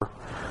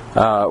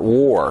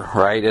war,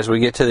 right? As we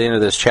get to the end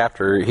of this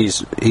chapter,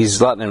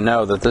 he's letting him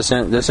know that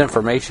this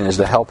information is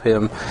to help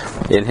him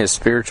in his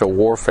spiritual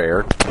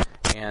warfare.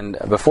 And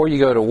before you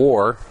go to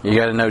war, you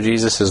got to know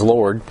Jesus is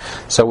Lord.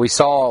 So we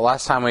saw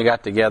last time we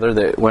got together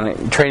that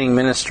when training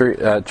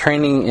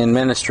in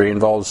ministry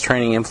involves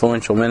training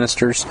influential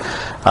ministers,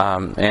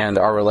 and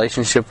our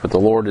relationship with the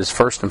Lord is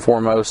first and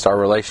foremost our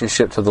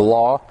relationship to the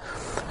law,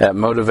 is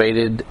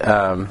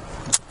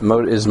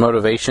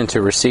motivation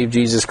to receive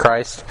Jesus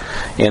Christ,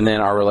 and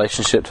then our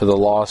relationship to the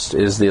lost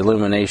is the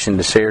illumination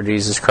to share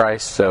Jesus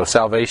Christ. So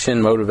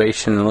salvation,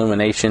 motivation, and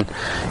illumination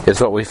is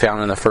what we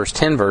found in the first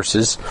 10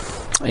 verses.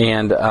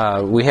 And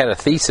we had a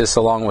thesis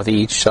along with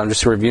each, so I'm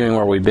just reviewing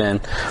where we've been.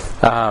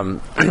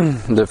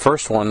 The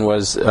first one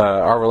was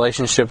our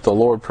relationship with the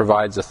Lord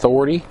provides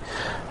authority.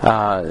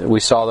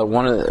 We saw that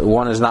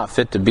one is not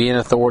fit to be in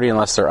authority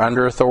unless they're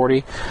under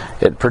authority.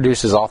 It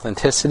produces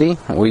authenticity.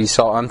 We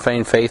saw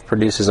unfeigned faith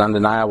produces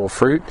undeniable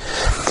fruit.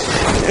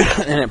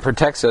 And it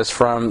protects us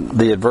from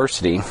the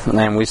adversity.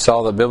 And we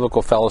saw that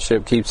biblical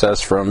fellowship keeps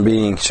us from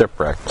being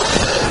shipwrecked.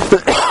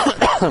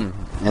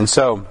 And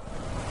so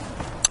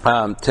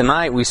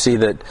tonight we see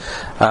that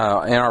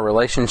in our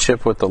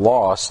relationship with the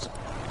lost,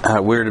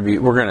 we're to be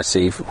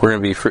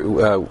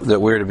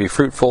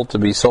fruitful, to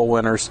be soul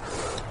winners.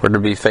 We're to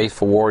be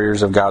faithful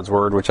warriors of God's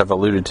word, which I've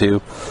alluded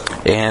to,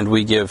 and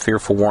we give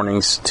fearful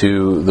warnings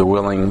to the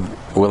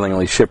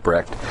willingly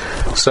shipwrecked.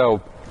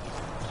 So,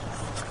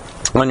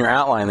 on your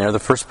outline there, the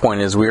first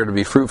point is we are to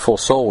be fruitful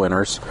soul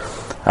winners,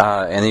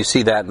 and you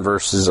see that in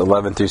verses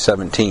 11 through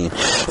 17.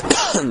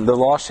 The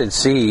lost should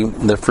see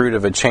the fruit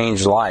of a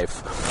changed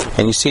life,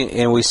 and we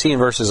see in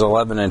verses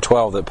 11 and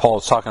 12 that Paul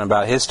is talking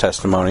about his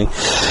testimony.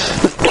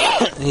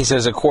 He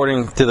says,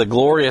 according to the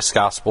glorious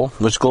gospel,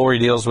 which glory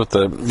deals with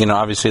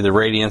obviously the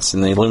radiance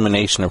and the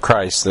illumination of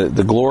Christ,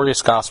 the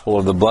glorious gospel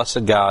of the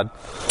blessed God,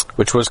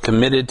 which was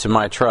committed to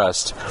my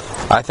trust,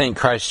 I thank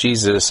Christ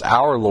Jesus,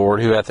 our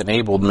Lord, who hath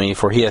enabled me,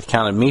 for he hath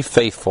counted me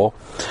faithful,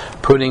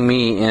 putting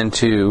me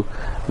into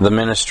the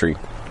ministry.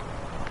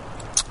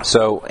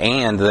 So,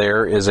 and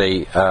there is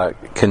a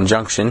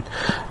conjunction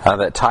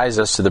that ties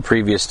us to the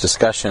previous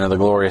discussion of the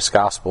glorious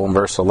gospel in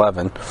verse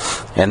 11.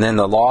 And then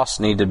the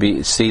lost need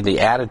to see the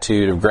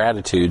attitude of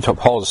gratitude.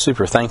 Paul is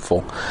super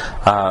thankful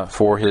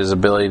for his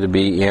ability to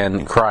be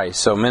in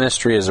Christ. So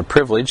ministry is a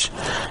privilege.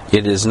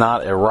 It is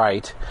not a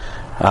right.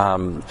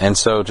 And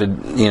so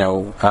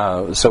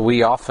so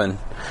we often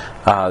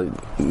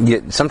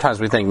sometimes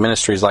we think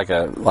ministry is like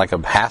a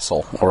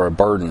hassle or a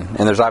burden,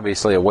 and there's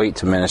obviously a weight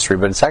to ministry,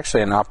 but it's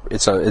actually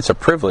it's a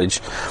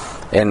privilege.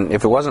 And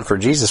if it wasn't for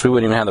Jesus, we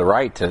wouldn't even have the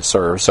right to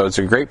serve. So it's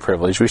a great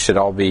privilege. We should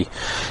all be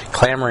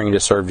clamoring to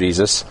serve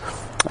Jesus.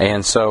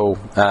 And so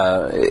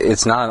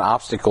it's not an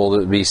obstacle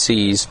to be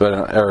seized,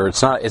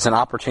 it's an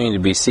opportunity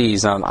to be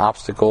seized, not an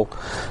obstacle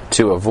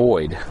to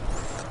avoid.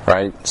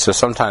 Right? So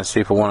sometimes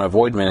people want to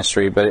avoid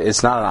ministry, but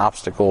it's not an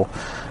obstacle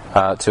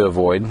to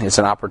avoid. It's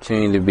an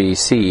opportunity to be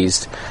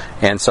seized.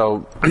 And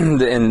so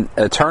in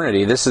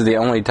eternity, this is the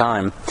only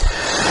time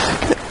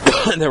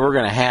that we're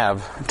going to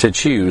have to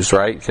choose,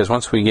 right? Because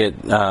once we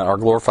get our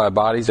glorified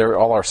bodies,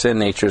 all our sin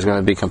nature is going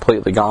to be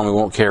completely gone. We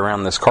won't carry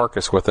around this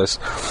carcass with us.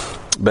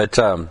 But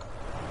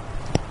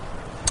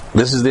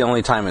this is the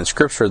only time in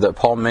Scripture that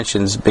Paul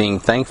mentions being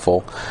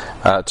thankful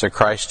to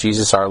Christ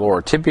Jesus our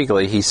Lord.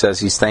 Typically, he says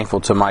he's thankful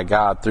to my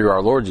God through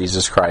our Lord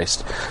Jesus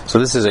Christ. So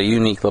this is a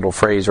unique little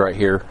phrase right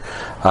here.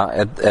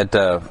 At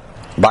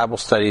Bible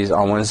studies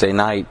on Wednesday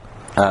night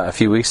a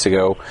few weeks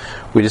ago,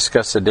 we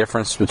discussed the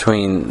difference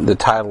between the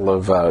title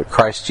of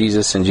Christ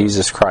Jesus and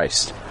Jesus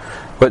Christ.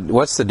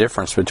 What's the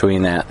difference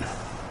between that?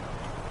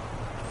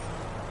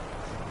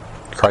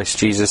 Christ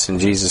Jesus and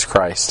Jesus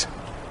Christ.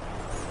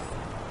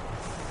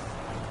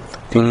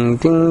 Ding,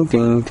 ding,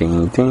 ding,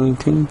 ding, ding,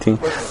 ding, ding.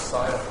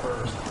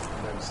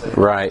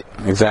 Right,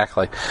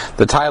 exactly.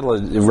 The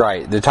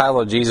title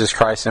of Jesus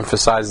Christ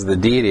emphasizes the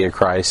deity of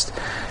Christ,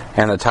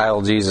 and the title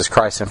of Jesus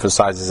Christ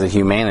emphasizes the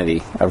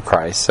humanity of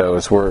Christ. So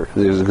it's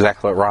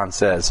exactly what Ron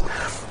says.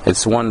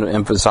 It's one that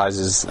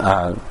emphasizes.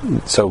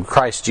 So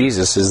Christ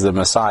Jesus is the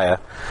Messiah.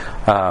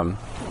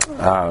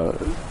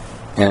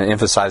 And it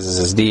emphasizes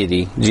his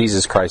deity.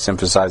 Jesus Christ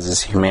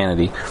emphasizes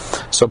humanity.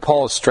 So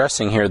Paul is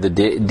stressing here the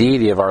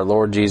deity of our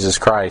Lord Jesus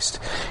Christ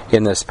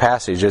in this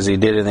passage, as he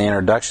did in the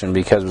introduction,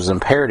 because it was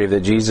imperative that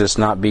Jesus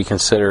not be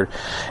considered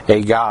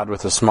a God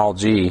with a small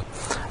g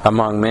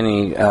among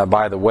many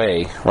by the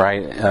way,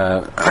 right?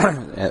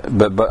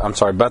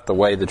 But the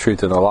way, the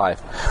truth, and the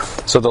life.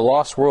 So the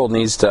lost world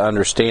needs to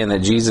understand that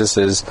Jesus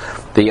is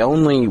the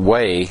only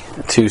way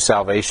to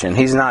salvation.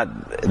 He's not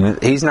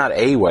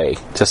a way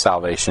to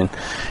salvation.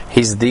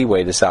 He's the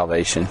way to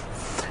salvation.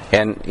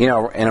 And,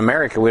 in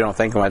America we don't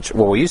think much,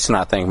 well, we used to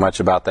not think much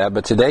about that,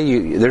 but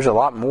today there's a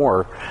lot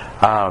more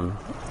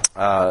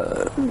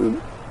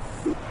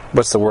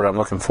what's the word I'm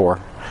looking for?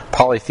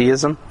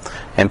 Polytheism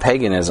and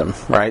paganism,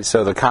 right?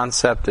 So the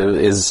concept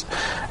is,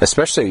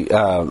 especially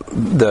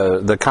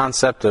the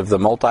concept of the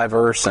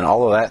multiverse and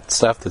all of that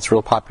stuff that's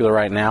real popular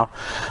right now,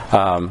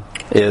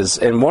 is,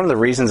 and one of the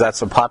reasons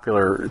that's a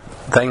popular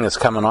thing that's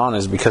coming on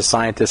is because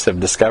scientists have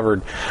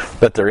discovered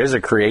that there is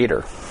a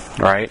creator.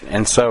 Right?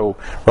 And so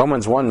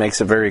Romans 1 makes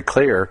it very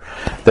clear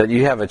that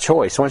you have a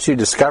choice. Once you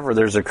discover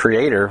there's a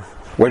creator,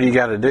 what do you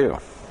got to do?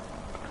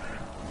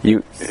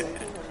 You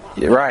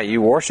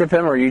worship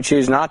him or you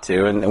choose not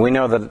to. And we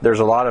know that there's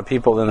a lot of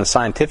people in the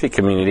scientific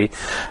community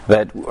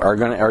that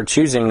are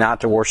choosing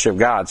not to worship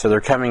God. So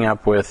they're coming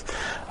up with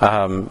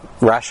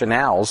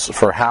rationales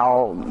for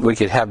how we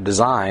could have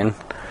design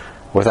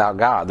without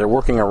God. They're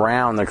working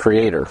around the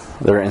Creator.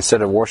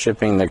 Instead of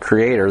worshiping the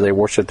Creator, they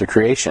worship the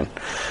creation.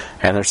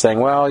 And they're saying,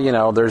 well,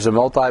 there's a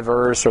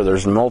multiverse, or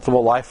there's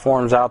multiple life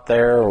forms out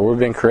there, or we've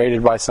been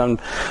created by some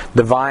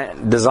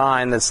divine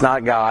design that's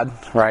not God,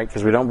 right?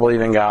 Because we don't believe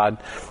in God.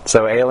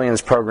 So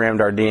aliens programmed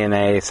our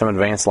DNA, some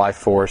advanced life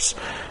force,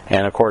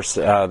 and of course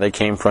they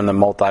came from the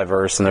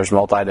multiverse, and there's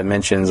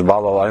multi-dimensions, blah,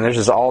 blah, blah. And there's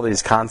just all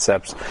these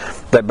concepts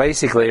that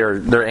basically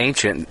they're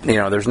ancient.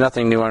 There's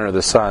nothing new under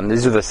the sun.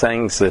 These are the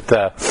things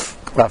that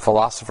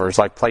philosophers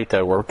like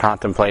Plato were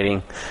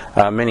contemplating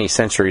many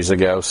centuries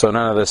ago, so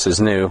none of this is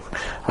new.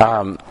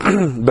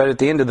 But at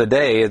the end of the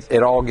day,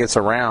 it all gets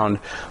around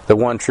the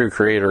one true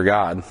Creator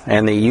God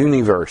and the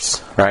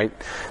universe, right?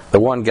 The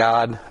one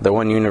God, the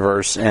one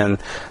universe, and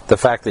the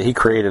fact that He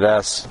created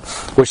us,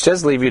 which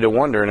does leave you to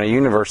wonder, in a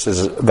universe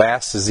as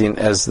vast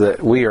as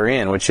that we are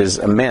in, which is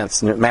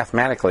immense,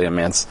 mathematically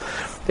immense,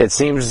 it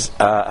seems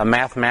a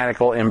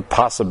mathematical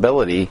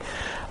impossibility,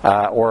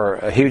 or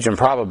a huge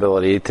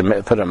improbability,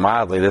 to put it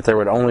mildly, that there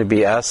would only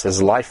be us as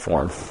a life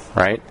form,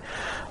 right?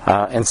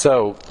 And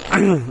so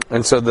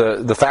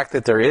the fact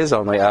that there is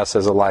only us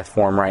as a life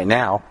form right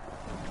now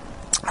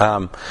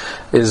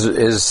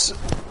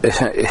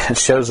it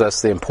shows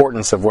us the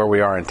importance of where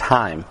we are in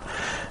time.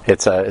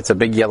 It's a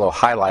big yellow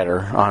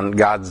highlighter on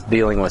God's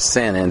dealing with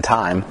sin in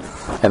time,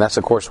 and that's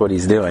of course what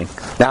He's doing.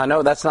 Now I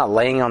know that's not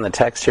laying on the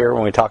text here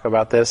when we talk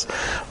about this,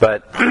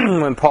 but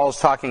when Paul's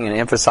talking and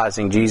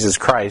emphasizing Jesus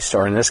Christ,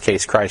 or in this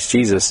case Christ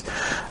Jesus,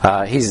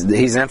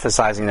 he's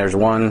emphasizing there's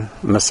one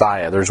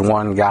Messiah, there's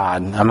one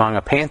God among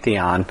a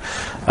pantheon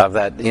of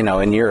that,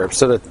 in Europe.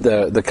 So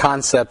that the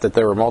concept that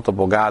there were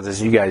multiple gods,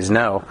 as you guys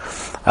know,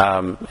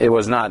 it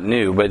was not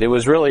new, but it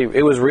was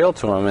real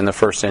to them in the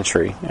first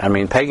century. I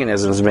mean,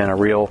 paganism has been a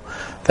real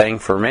thing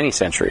for many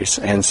centuries,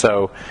 and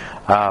so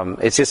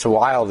it's just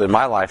wild in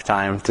my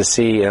lifetime to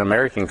see in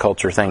American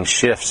culture things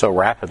shift so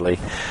rapidly.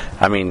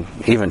 I mean,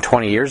 even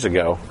 20 years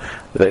ago,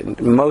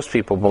 that most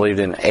people believed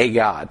in a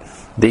God,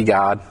 the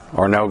God,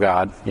 or no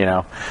God,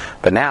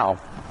 but now,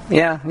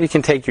 yeah, you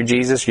can take your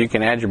Jesus, you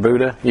can add your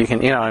Buddha, you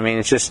can,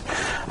 it's just,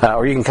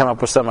 or you can come up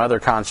with some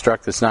other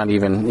construct that's not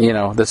even,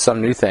 that's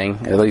some new thing,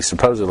 at least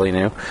supposedly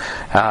new,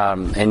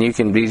 and you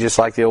can be just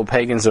like the old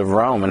pagans of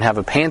Rome and have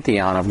a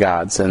pantheon of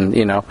gods, and,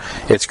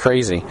 it's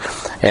crazy.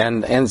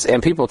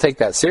 And people take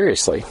that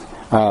seriously.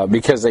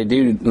 Because they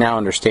do now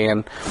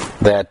understand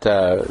that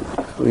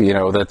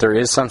that there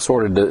is some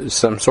sort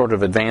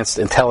of advanced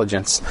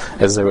intelligence,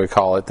 as they would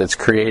call it, that's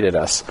created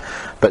us.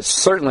 But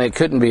certainly it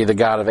couldn't be the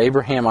God of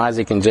Abraham,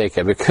 Isaac, and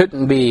Jacob. It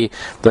couldn't be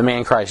the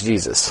man Christ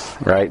Jesus,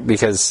 right?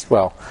 Because,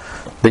 well,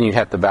 then you'd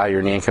have to bow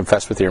your knee and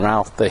confess with your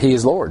mouth that He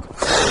is Lord.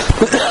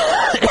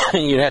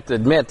 And you'd have to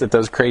admit that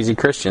those crazy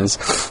Christians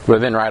would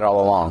have been right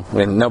all along,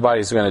 and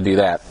nobody's going to do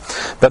that.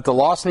 But the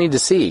lost need to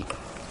see.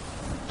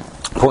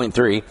 Point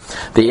 3,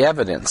 the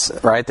evidence,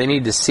 right? They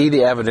need to see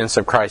the evidence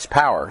of Christ's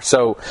power.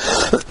 So,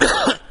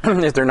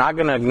 if they're not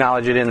going to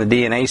acknowledge it in the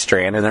DNA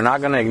strand, and they're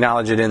not going to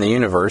acknowledge it in the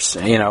universe,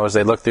 as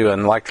they look through an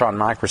electron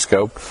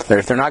microscope, or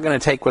if they're not going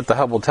to take what the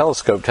Hubble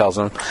telescope tells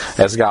them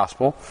as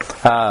gospel,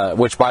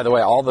 which, by the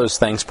way, all those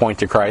things point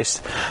to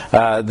Christ,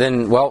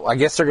 then, well, I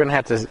guess they're going to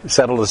have to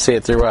settle to see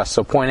it through us.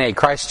 So, point A,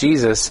 Christ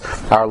Jesus,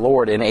 our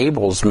Lord,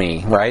 enables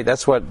me, right?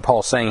 That's what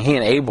Paul's saying. He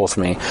enables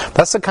me.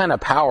 That's the kind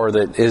of power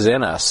that is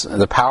in us,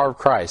 the power of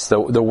Christ.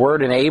 The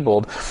word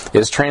enabled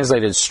is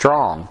translated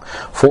strong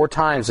 4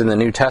 times in the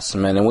New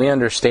Testament, and we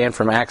understand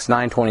from Acts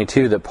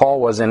 9:22 that Paul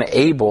was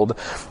enabled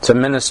to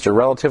minister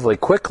relatively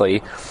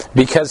quickly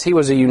because he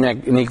was a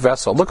unique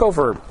vessel. Look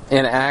over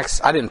in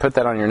Acts. I didn't put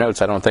that on your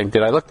notes, I don't think.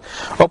 Did I?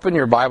 Open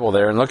your Bible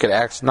there and look at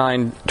Acts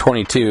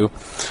 9:22.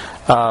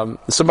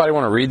 Somebody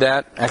want to read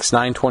that? Acts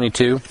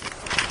 9:22.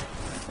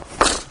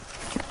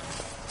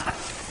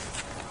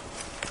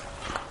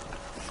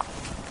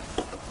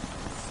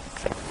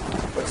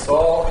 But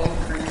Saul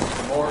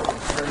increased more in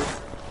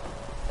strength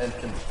and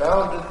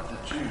confounded the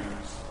Jews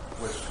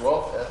which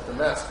dwelt at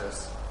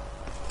Damascus,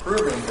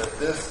 proving that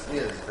this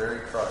is very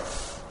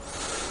Christ.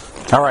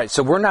 All right,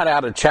 so we're not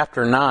out of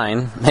chapter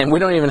 9, and we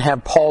don't even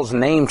have Paul's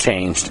name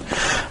changed.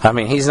 I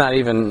mean, he's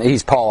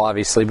Paul,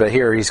 obviously, but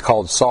here he's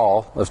called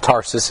Saul of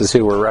Tarsus, is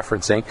who we're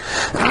referencing.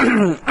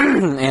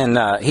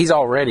 And he's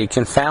already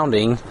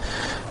confounding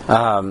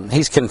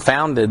He's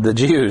confounded the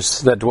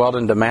Jews that dwelt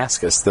in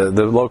Damascus, the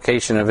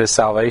location of his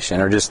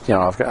salvation, or just,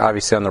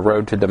 obviously on the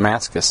road to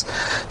Damascus.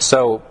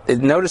 So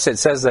notice it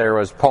says there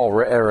as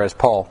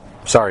Paul.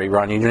 Sorry,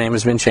 Ron, your name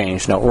has been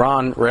changed. No,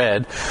 Ron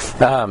read.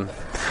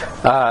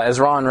 As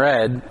Ron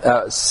read,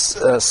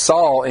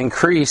 Saul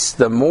increased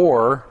the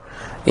more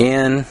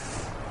in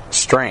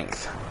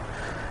strength.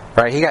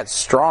 Right? He got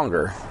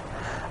stronger.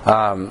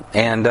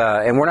 And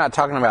we're not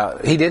talking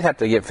about, he did have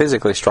to get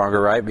physically stronger,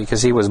 right?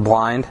 Because he was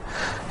blind,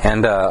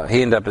 and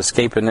he ended up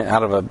escaping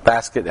out of a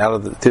basket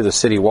through the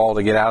city wall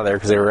to get out of there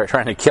because they were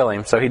trying to kill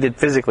him. So he did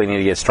physically need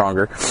to get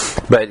stronger,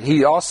 but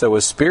he also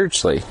was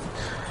spiritually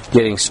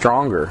getting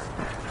stronger,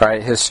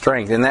 right? His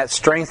strength, and that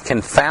strength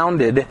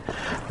confounded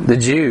the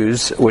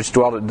Jews, which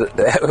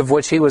of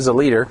which he was a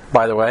leader,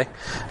 by the way,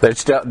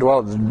 that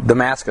dwelt in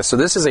Damascus. So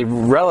this is a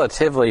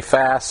relatively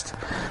fast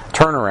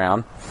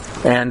turnaround.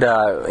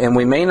 And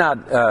we may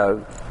not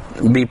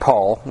be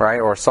Paul,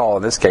 right, or Saul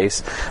in this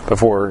case,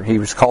 before he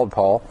was called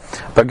Paul,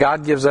 but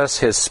God gives us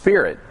His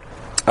Spirit,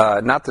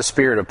 not the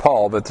Spirit of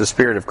Paul, but the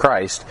Spirit of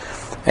Christ,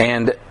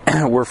 and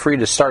we're free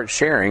to start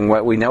sharing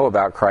what we know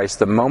about Christ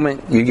the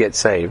moment you get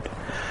saved.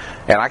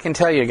 And I can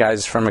tell you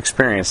guys from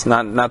experience,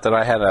 not that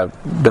I had a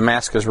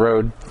Damascus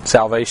Road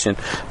salvation,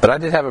 but I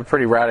did have a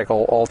pretty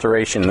radical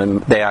alteration the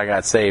day I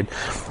got saved,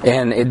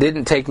 and it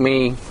didn't take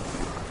me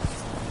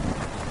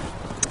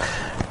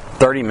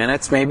 30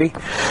 minutes maybe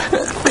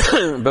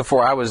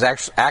before I was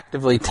actually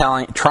actively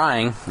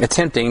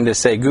attempting to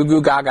say goo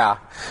goo gaga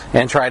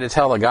and try to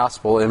tell the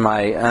gospel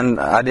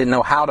I didn't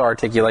know how to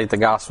articulate the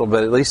gospel,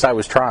 but at least I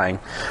was trying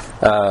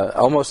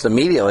almost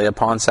immediately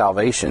upon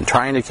salvation,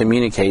 trying to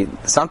communicate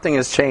something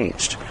has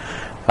changed.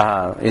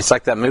 It's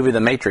like that movie The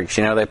Matrix,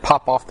 they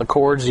pop off the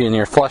cords and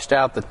you're flushed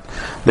out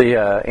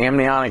the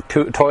amniotic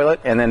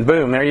toilet, and then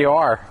boom, there you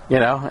are,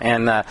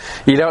 and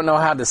you don't know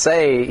how to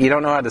say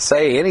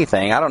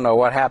anything. I don't know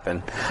what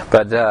happened,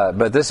 but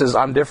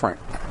I'm different,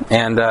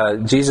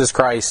 and Jesus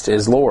Christ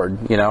is Lord,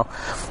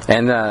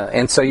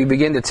 and so you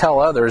begin to tell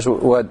others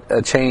what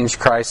a change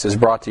Christ has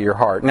brought to your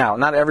heart. Now,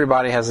 not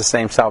everybody has the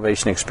same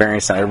salvation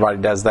experience, not everybody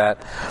does that.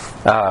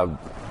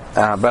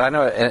 But I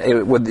know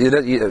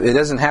it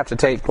doesn't have to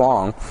take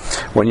long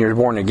when you're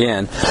born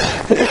again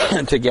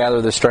to gather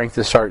the strength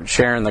to start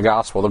sharing the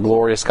gospel, the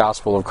glorious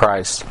gospel of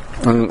Christ.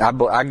 And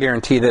I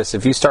guarantee this,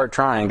 if you start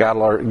trying, God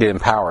will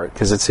empower it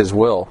because it's His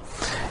will.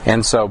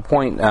 And so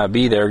point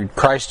B there,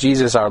 Christ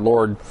Jesus our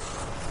Lord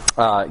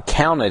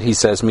counted, he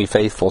says, me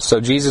faithful. So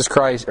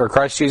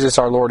Christ Jesus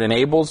our Lord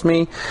enables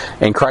me,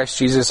 and Christ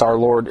Jesus our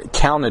Lord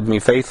counted me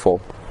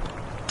faithful.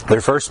 The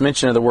first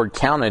mention of the word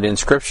counted in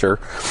Scripture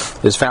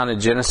is found in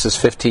Genesis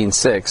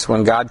 15:6,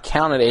 when God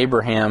counted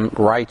Abraham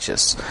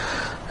righteous.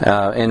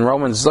 In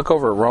Romans, look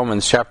over at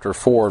Romans chapter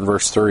 4 and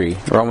verse 3.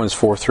 Romans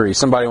 4:3.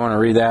 Somebody want to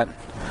read that?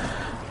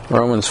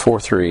 Romans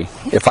 4:3.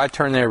 If I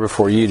turn there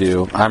before you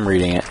do, I'm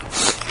reading it.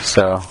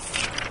 So,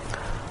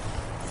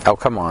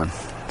 come on.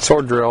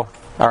 Sword drill.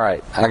 All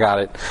right, I got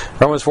it.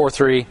 Romans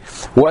 4:3.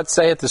 What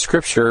saith the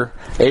Scripture?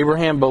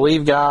 Abraham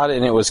believed God,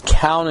 and it was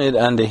counted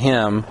unto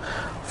him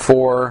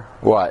for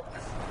what?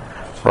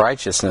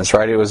 Righteousness,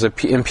 right? It was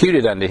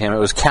imputed unto him. It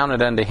was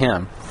counted unto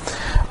him.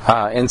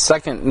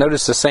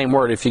 Notice the same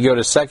word. If you go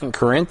to 2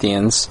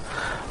 Corinthians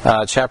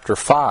chapter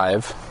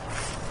 5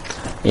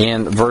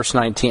 and verse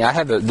 19. I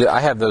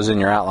have those in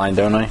your outline,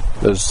 don't I?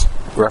 Those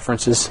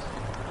references?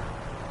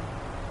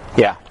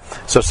 Yeah.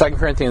 So 2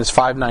 Corinthians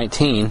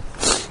 5:19.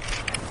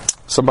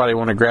 Somebody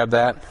want to grab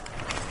that?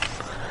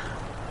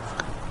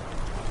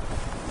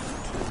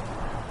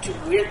 To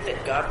wit,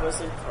 that God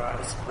was in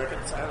Christ,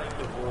 reconciling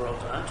the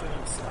world unto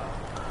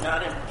himself,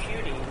 not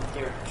imputing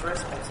their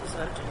trespasses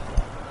unto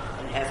them,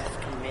 and hath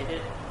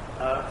committed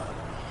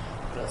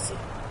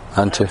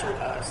unto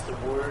us the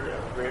word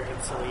of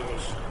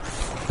reconciliation.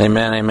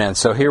 Amen, amen.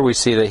 So here we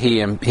see that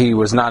he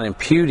was not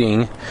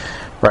imputing,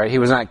 right? He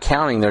was not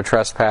counting their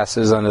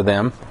trespasses unto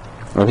them.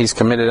 Well, he's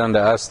committed unto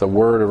us the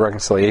word of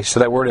reconciliation. So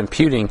that word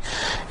imputing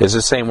is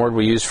the same word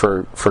we use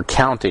for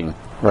counting,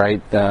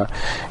 right?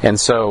 And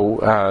so,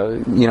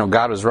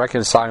 God was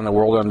reconciling the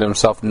world unto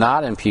himself,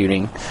 not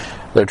imputing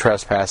their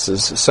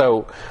trespasses.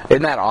 So,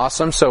 isn't that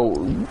awesome? So,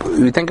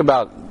 we think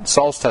about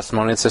Saul's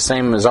testimony. It's the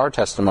same as our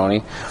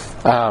testimony.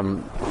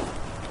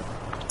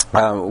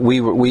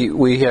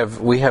 We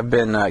have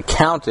been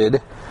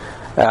counted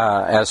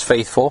as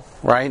faithful,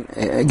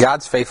 right?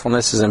 God's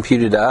faithfulness is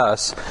imputed to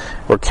us.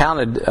 We're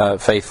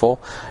counted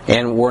faithful,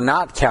 and we're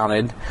not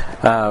counted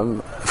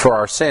for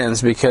our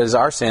sins, because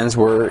our sins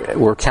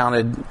were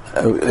counted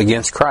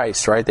against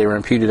Christ, right? They were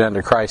imputed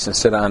unto Christ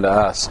instead of unto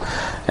us.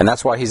 And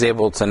that's why he's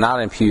able to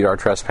not impute our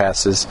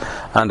trespasses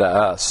unto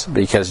us,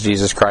 because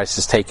Jesus Christ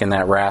has taken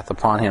that wrath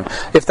upon him.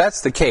 If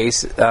that's the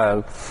case,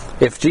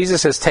 if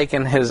Jesus has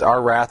taken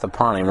our wrath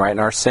upon him, right, and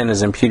our sin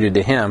is imputed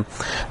to him,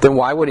 then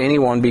why would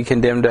anyone be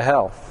condemned to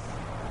hell?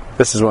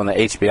 This is one of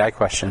the HBI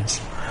questions.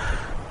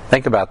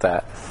 Think about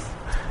that.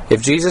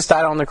 If Jesus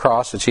died on the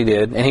cross, which he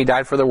did, and he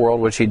died for the world,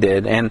 which he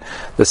did, and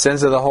the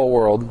sins of the whole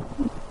world,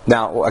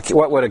 now,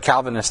 what would a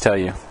Calvinist tell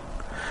you?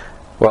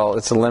 Well,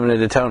 it's a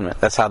limited atonement.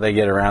 That's how they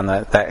get around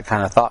that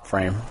kind of thought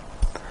frame.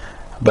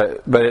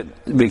 But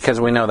because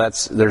we know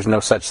there's no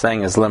such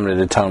thing as limited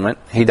atonement.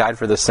 He died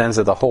for the sins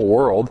of the whole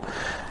world,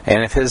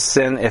 and if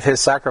his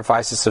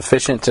sacrifice is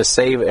sufficient to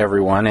save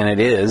everyone, and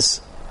it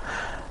is,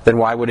 then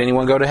why would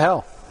anyone go to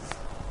hell?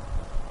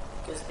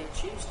 Because they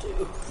choose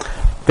to.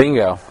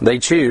 Bingo. They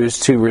choose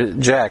to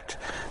reject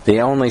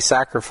the only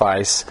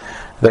sacrifice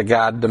that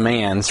God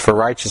demands for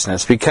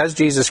righteousness. Because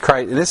Jesus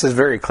Christ, and this is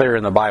very clear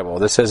in the Bible.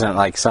 This isn't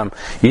like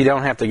you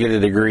don't have to get a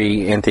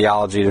degree in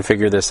theology to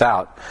figure this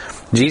out.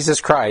 Jesus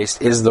Christ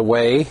is the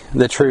way,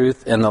 the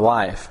truth, and the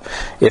life.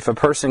 If a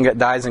person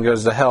dies and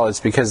goes to hell,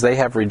 it's because they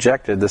have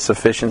rejected the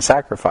sufficient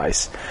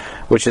sacrifice,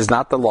 which is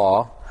not the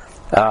law.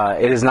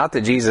 It is not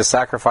that Jesus'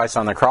 sacrifice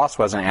on the cross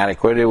wasn't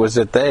adequate. It was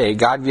that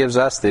God gives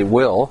us the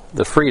will,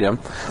 the freedom,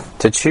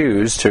 to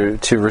choose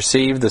to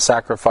receive the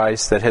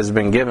sacrifice that has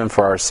been given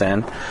for our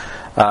sin,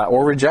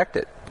 or reject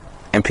it.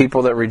 And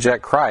people that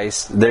reject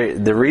Christ,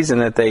 the reason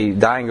that they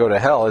die and go to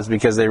hell is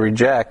because they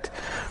reject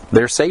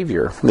their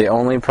Savior, the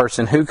only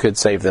person who could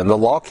save them. The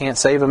law can't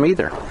save them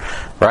either,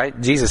 right?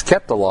 Jesus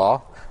kept the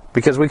law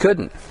because we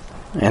couldn't.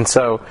 And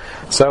so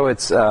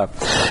it's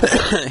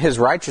His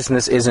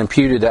righteousness is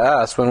imputed to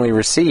us when we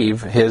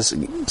receive His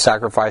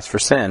sacrifice for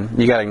sin.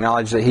 You got to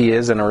acknowledge that He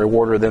is, and a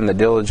rewarder of them that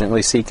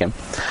diligently seek Him.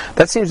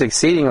 That seems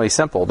exceedingly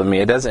simple to me.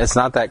 It's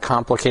not that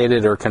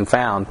complicated or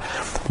confound.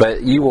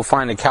 But you will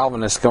find a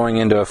Calvinist going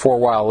into a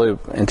 4-while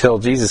loop until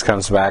Jesus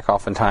comes back,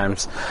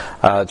 oftentimes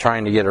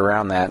trying to get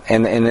around that.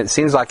 And it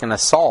seems like an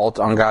assault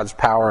on God's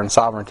power and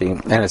sovereignty,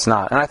 and it's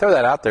not. And I throw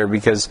that out there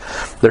because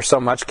there's so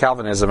much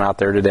Calvinism out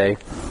there today.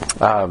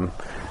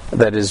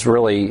 That is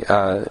really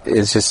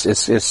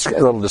it's a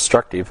little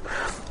destructive.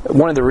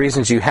 One of the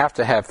reasons you have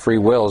to have free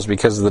will is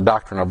because of the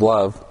doctrine of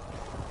love,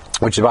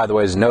 which, by the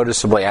way, is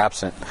noticeably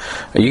absent.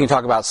 You can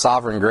talk about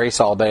sovereign grace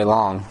all day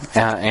long,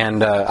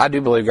 and I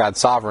do believe God's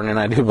sovereign, and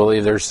I do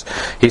believe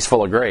He's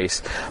full of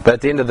grace. But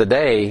at the end of the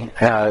day,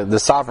 the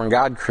sovereign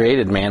God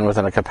created man with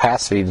a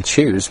capacity to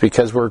choose,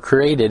 because we're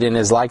created in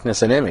His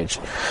likeness and image.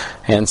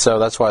 And so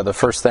that's why the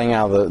first thing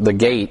out of the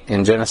gate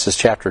in Genesis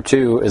chapter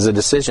 2 is a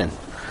decision.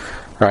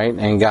 Right?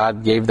 And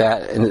God gave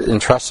that and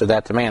entrusted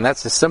that to man.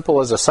 That's as simple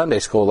as a Sunday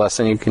school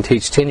lesson you can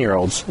teach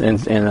 10-year-olds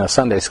in a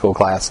Sunday school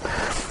class.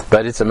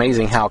 But it's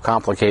amazing how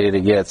complicated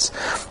it gets.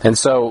 And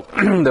so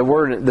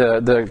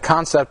the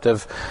concept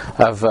of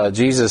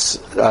Jesus,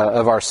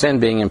 of our sin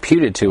being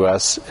imputed to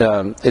us,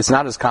 it's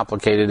not as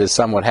complicated as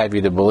some would have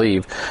you to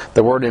believe.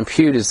 The word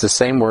impute is the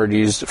same word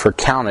used for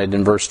counted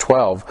in verse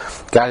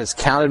 12. God has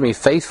counted me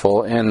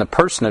faithful in the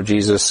person of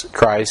Jesus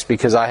Christ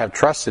because I have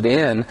trusted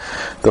in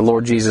the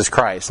Lord Jesus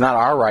Christ. Not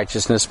our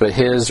righteousness, but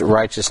His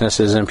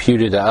righteousness is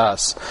imputed to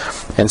us.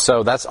 And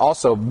so that's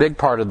also a big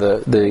part of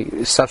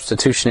the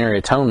substitutionary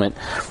atonement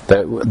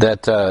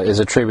that is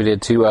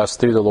attributed to us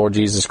through the Lord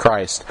Jesus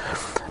Christ.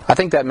 I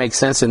think that makes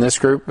sense in this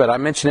group, but I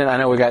mentioned it. I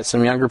know we got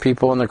some younger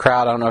people in the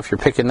crowd. I don't know if you're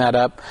picking that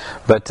up,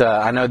 but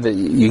I know that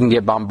you can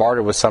get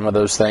bombarded with some of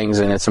those things,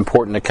 and it's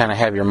important to kind of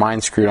have your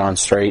mind screwed on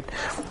straight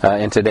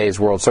in today's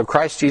world. So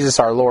Christ Jesus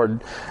our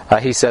Lord,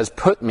 He says,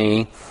 put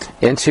me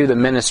into the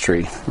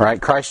ministry, right?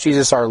 Christ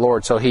Jesus our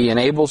Lord. So He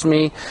enables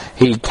me.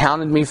 He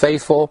counted me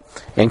faithful,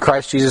 and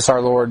Christ Jesus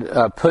our Lord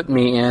put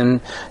me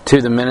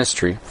into the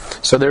ministry.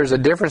 So there's a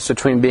difference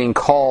between being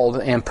called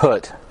and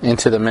put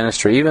into the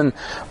ministry. Even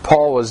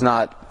Paul was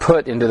not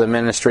put into the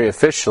ministry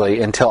officially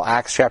until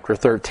Acts chapter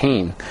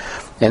 13.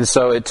 And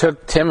so it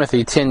took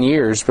Timothy 10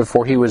 years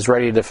before he was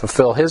ready to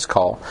fulfill his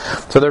call.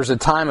 So there's a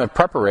time of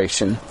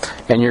preparation,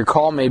 and your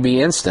call may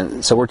be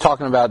instant. So we're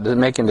talking about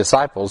making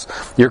disciples.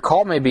 Your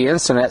call may be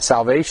instant at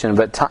salvation,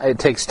 but it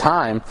takes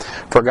time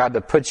for God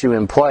to put you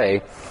in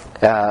play.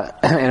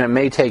 And it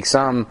may take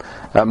some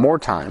more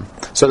time.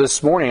 So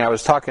this morning I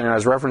was talking, and I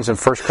was referencing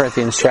 1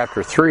 Corinthians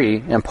chapter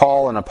 3, and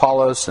Paul and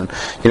Apollos, and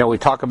we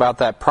talk about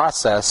that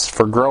process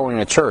for growing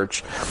a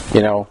church.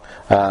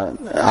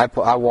 I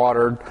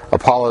watered,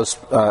 Apollos,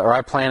 or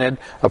I planted,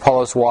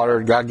 Apollos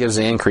watered, God gives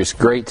the increase.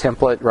 Great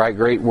template, right?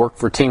 Great work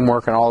for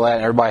teamwork and all that.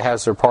 And everybody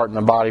has their part in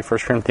the body, 1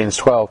 Corinthians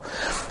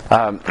 12.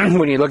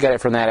 When you look at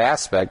it from that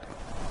aspect.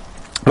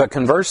 But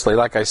conversely,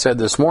 like I said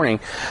this morning,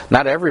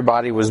 not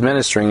everybody was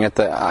ministering at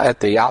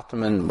the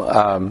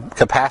optimum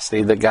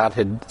capacity that God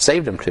had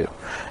saved them to.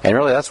 And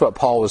really that's what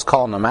Paul was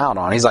calling them out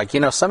on. He's like,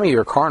 some of you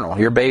are carnal.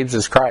 You're babes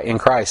in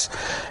Christ.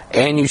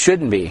 And you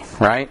shouldn't be,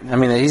 right? I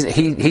mean,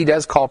 he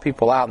does call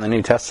people out in the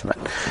New Testament.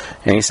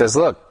 And he says,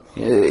 look,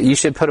 you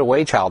should put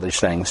away childish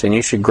things, and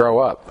you should grow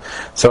up.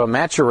 So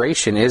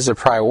maturation is a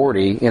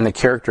priority in the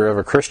character of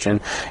a Christian.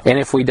 And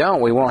if we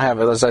don't, we won't have,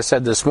 as I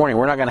said this morning,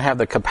 we're not going to have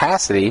the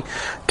capacity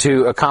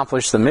to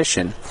accomplish the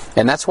mission.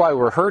 And that's why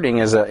we're hurting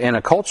in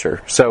a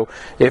culture. So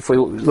if we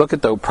look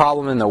at the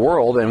problem in the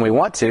world, and we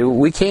want to,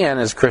 we can,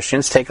 as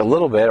Christians, take a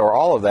little bit or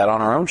all of that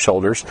on our own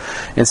shoulders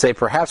and say,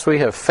 perhaps we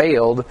have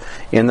failed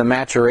in the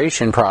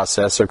maturation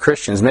process of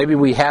Christians. Maybe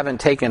we haven't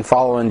taken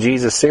following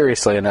Jesus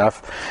seriously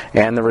enough,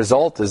 and the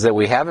result is is that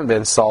we haven't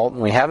been salt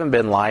and we haven't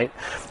been light,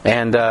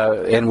 and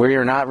we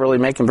are not really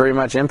making very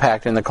much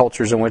impact in the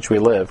cultures in which we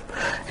live.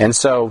 And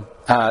so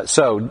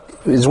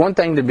it's one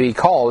thing to be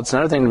called, it's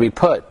another thing to be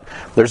put.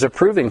 There's a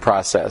proving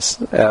process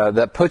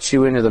that puts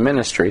you into the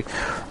ministry.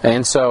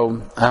 And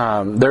so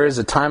there is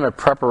a time of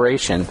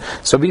preparation.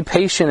 So be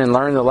patient and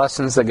learn the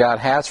lessons that God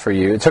has for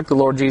you. It took the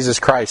Lord Jesus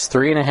Christ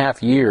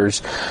 3.5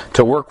 years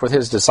to work with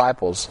His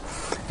disciples.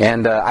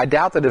 And I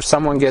doubt that if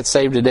someone gets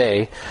saved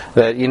today,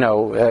 that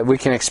we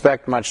can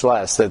expect much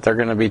less, that they're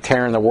going to be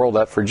tearing the world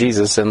up for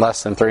Jesus in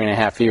less than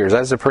 3.5 years.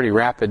 That's a pretty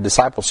rapid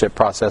discipleship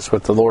process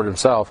with the Lord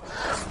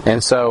Himself.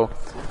 And so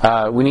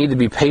we need to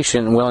be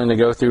patient and willing to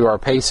go through our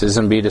paces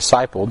and be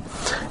discipled.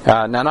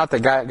 Now, not that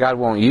God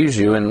won't use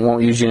you and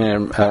won't use you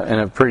in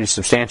a pretty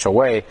substantial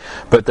way,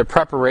 but the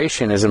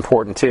preparation is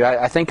important too.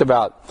 I think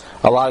about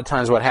a lot of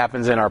times what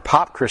happens in our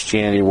pop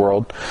Christianity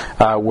world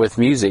with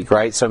music,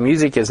 right? So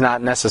music is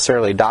not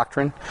necessarily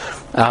doctrine.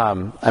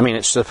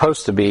 It's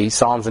supposed to be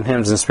psalms and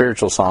hymns and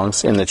spiritual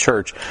songs in the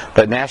church,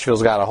 but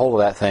Nashville's got a hold of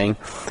that thing.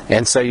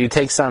 And so you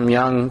take some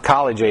young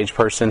college-age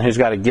person who's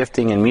got a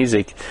gifting in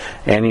music,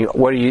 and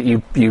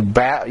you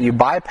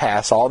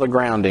bypass all the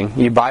grounding,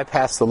 you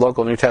bypass the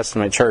local New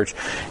Testament church,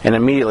 and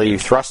immediately you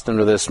thrust them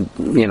to this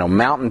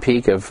mountain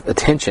peak of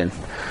attention,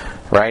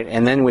 right?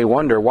 And then we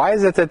wonder, why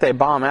is it that they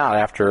bomb out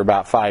after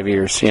about 5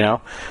 years,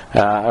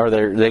 or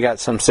they got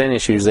some sin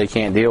issues they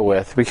can't deal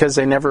with? Because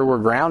they never were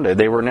grounded.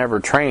 They were never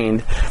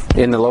trained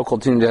in the local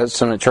New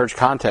Testament church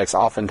context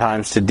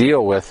oftentimes to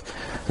deal with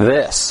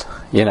this,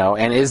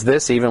 and is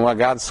this even what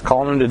God's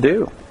calling them to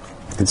do?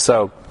 And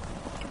so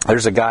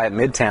there's a guy at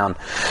Midtown.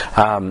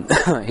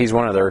 He's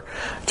one of their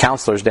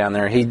counselors down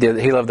there. He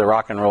lived the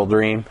rock and roll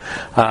dream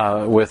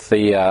with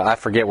the I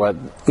forget what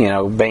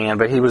band,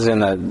 but he was in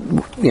the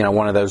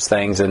one of those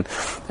things, and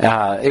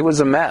it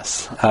was a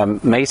mess.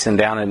 Mason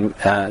down in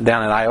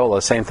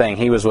Iola, same thing.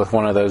 He was with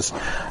one of those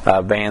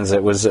bands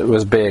that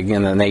was big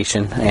in the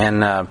nation,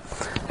 and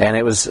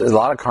it was a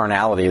lot of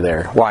carnality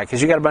there. Why?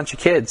 Because you got a bunch of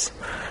kids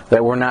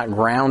that were not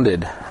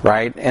grounded,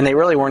 right? And they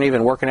really weren't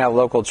even working out a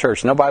local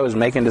church. Nobody was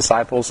making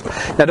disciples.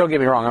 Now, don't get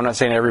me wrong. I'm not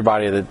saying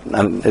everybody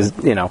that is,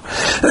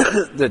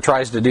 that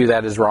tries to do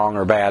that is wrong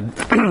or bad.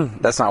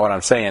 That's not what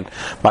I'm saying.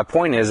 My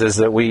point is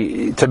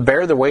that to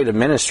bear the weight of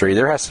ministry,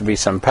 there has to be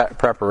some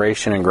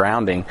preparation and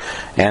grounding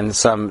and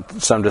some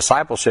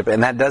discipleship,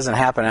 and that doesn't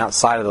happen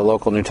outside of the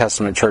local New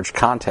Testament church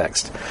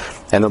context.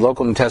 And the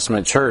local New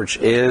Testament church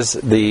is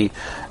the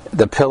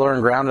pillar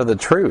and ground of the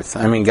truth.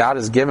 I mean, God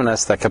has given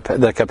us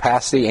the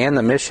capacity and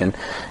the mission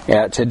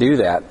to do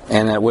that.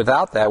 And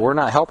without that, we're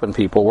not helping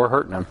people, we're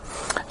hurting them.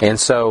 And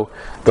so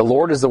the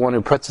Lord is the one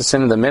who puts us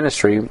into the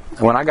ministry.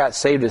 When I got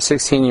saved at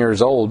 16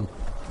 years old,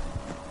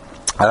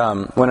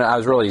 when I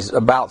was really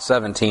about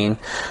 17,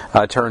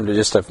 I turned to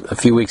just a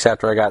few weeks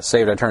after I got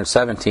saved, I turned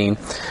 17.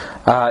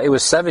 It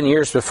was 7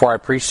 years before I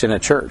preached in a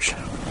church,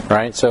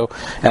 right? So,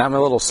 and I'm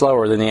a little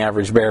slower than the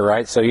average bear,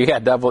 right? So you got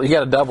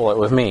to double it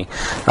with me.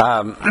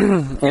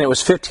 And it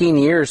was 15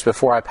 years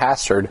before I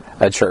pastored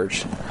a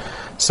church.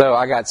 So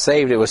I got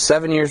saved. It was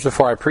 7 years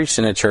before I preached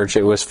in a church.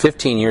 It was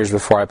 15 years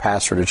before I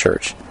pastored a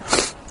church.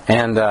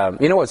 And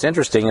what's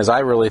interesting is I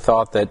really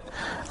thought that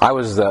I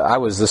was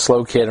the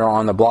slow kid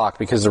on the block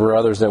because there were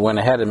others that went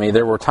ahead of me.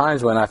 There were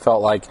times when I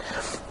felt like,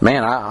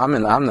 man, I'm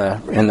in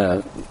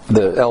the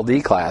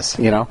LD class,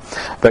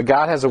 But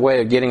God has a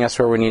way of getting us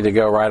where we need to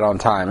go right on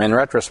time. In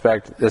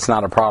retrospect, it's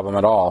not a problem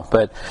at all.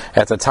 But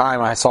at the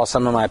time, I saw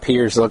some of my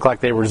peers look like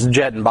they were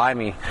jetting by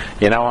me,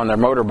 on their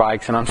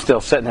motorbikes, and I'm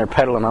still sitting there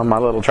pedaling on my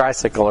little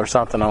tricycle or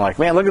something. I'm like,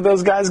 man, look at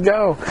those guys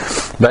go.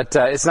 But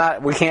it's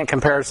not. We can't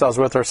compare ourselves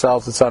with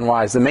ourselves. It's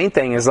unwise. The main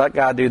thing is let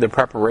God do the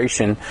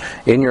preparation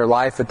in your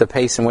life at the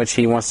pace in which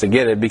He wants to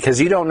get it, because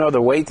you don't know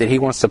the weight that He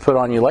wants to put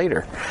on you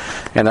later.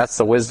 And that's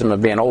the wisdom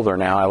of being older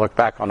now. I look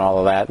back on all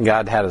of that, and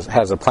God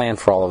has a plan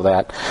for all of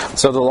that.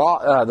 So the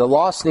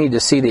lost need to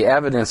see the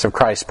evidence of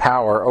Christ's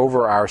power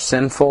over our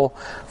sinful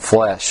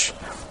flesh.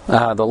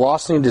 The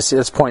lost need to see,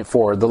 that's point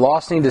 4. The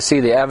lost need to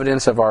see the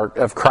evidence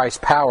of Christ's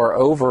power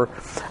over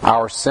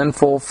our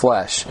sinful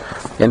flesh.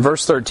 In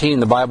verse 13,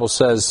 the Bible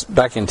says,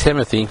 back in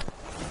Timothy,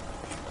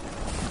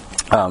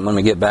 let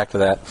me get back to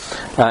that.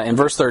 In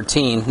verse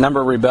 13,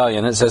 number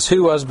rebellion, it says,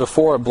 "Who was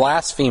before a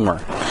blasphemer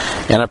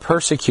and a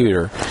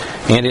persecutor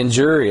and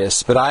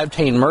injurious, but I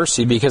obtained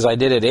mercy because I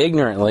did it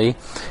ignorantly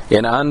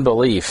in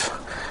unbelief."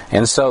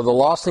 And so the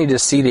lost need to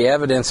see the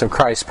evidence of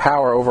Christ's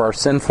power over our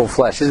sinful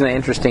flesh. Isn't it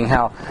interesting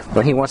how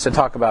when he wants to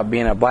talk about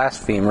being a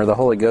blasphemer, the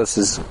Holy Ghost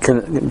has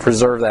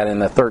preserved that in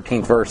the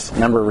 13th verse,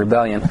 number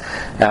rebellion.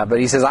 But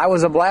he says, I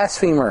was a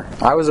blasphemer,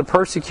 I was a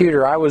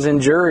persecutor, I was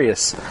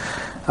injurious.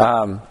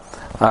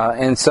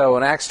 And so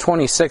in Acts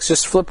 26,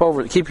 just flip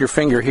over, keep your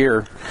finger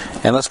here,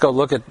 and let's go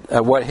look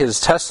at what his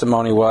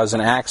testimony was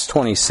in Acts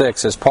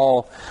 26. As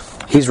Paul,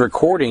 he's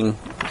recording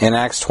in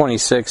Acts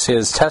 26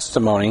 his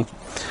testimony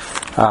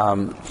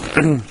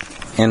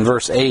in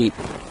verse 8.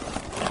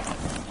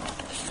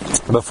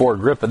 before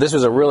Agrippa. This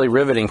was a really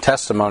riveting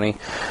testimony,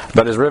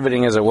 but as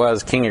riveting as it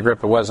was, King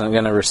Agrippa wasn't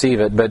going to receive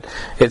it. But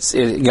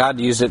God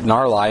used it in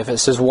our life. It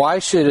says, "Why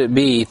should it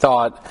be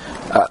thought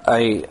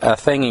a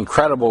thing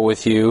incredible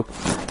with you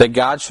that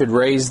God should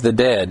raise the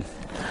dead?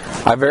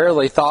 I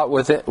verily thought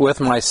with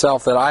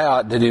myself that I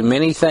ought to do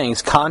many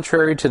things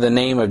contrary to the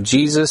name of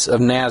Jesus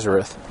of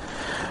Nazareth,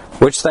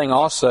 which thing I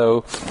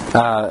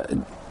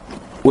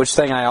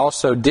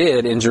also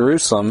did in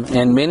Jerusalem,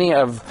 and many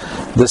of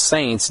the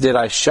saints did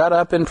I shut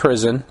up in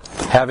prison,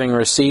 having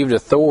received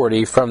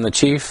authority from the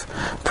chief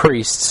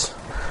priests."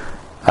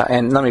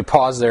 And let me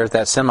pause there at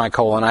that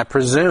semicolon. I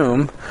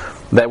presume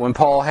that when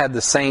Paul had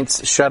the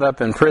saints shut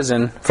up in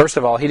prison, first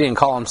of all, he didn't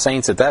call them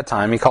saints at that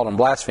time. He called them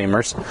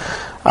blasphemers.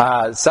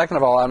 Second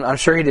of all, I'm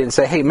sure he didn't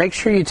say, "Hey, make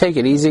sure you take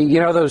it easy. You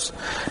know those,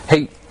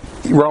 hey,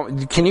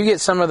 can you get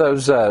some of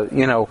those,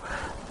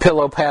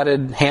 pillow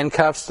padded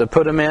handcuffs to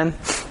put them in?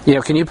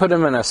 Can you put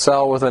them in a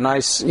cell with a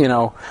nice,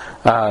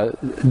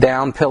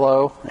 down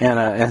pillow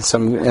and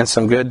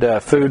some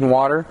good food and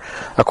water?"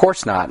 Of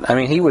course not. I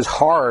mean, he was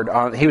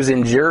he was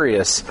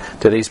injurious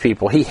to these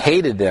people. He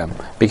hated them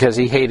because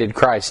he hated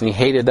Christ, and he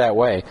hated that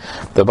way,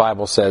 the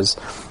Bible says.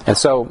 And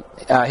so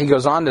he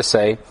goes on to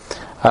say,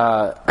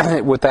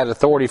 with that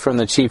authority from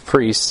the chief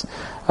priests,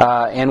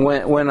 and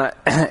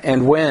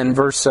when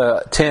verse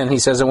 10, he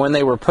says, "And when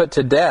they were put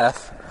to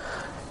death,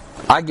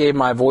 I gave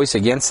my voice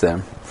against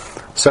them."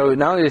 So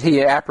not only did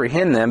he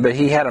apprehend them, but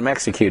he had them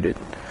executed.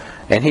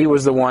 And he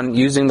was the one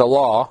using the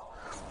law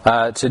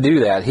to do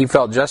that. He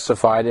felt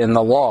justified in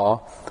the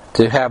law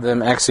to have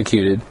them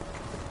executed.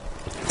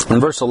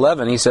 In verse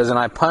 11 he says, "And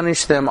I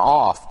punished them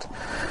oft,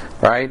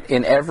 right,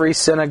 in every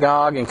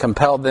synagogue, and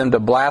compelled them to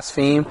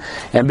blaspheme,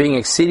 and being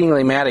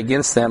exceedingly mad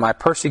against them, I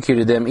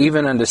persecuted them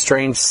even unto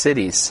strange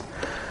cities."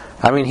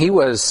 I mean, he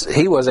was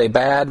a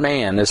bad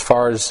man as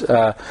far as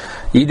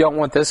you don't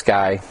want this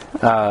guy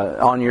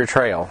on your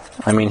trail.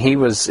 I mean, he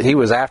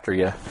was after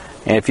you,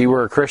 and if you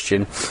were a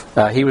Christian,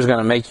 he was going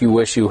to make you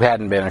wish you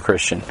hadn't been a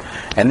Christian.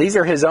 And these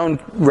are his own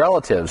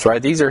relatives,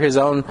 right? These are his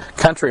own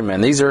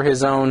countrymen. These are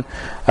his own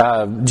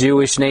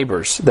Jewish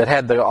neighbors that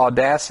had the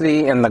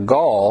audacity and the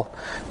gall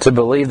to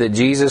believe that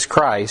Jesus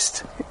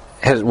Christ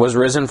was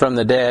risen from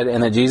the dead,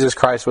 and that Jesus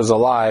Christ was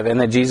alive, and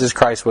that Jesus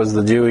Christ was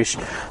the Jewish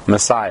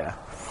Messiah.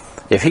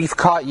 If he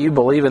caught you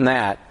believing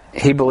that,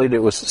 he believed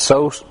it was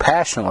so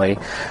passionately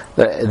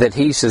that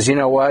he says, you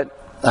know what?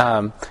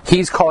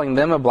 He's calling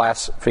them a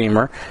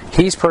blasphemer.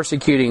 He's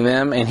persecuting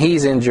them, and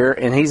he's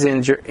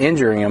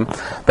injuring them.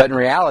 But in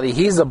reality,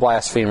 he's a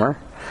blasphemer.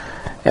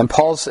 And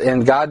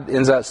God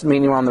ends up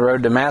meeting him on the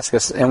road to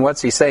Damascus. And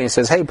what's he saying? He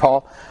says, "Hey,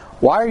 Paul,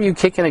 why are you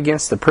kicking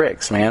against the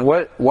pricks, man?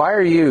 Why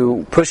are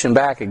you pushing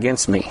back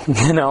against me?"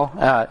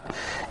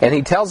 And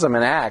he tells them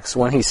in Acts,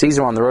 when he sees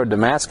him on the road to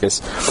Damascus,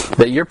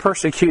 that you're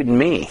persecuting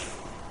me,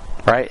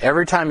 right?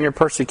 Every time you're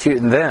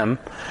persecuting them,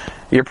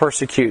 you're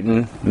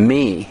persecuting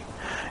me.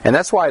 And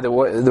that's why,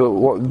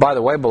 by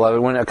the way, beloved,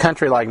 when a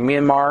country like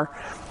Myanmar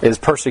is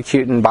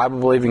persecuting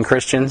Bible-believing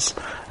Christians,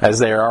 as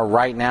they are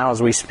right now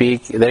as we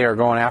speak, they are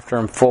going after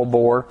them full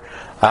bore.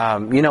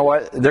 You know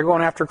what? They're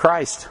going after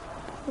Christ.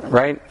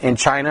 Right? In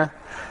China,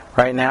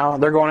 right now,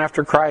 they're going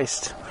after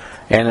Christ.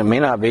 And it may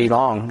not be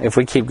long. If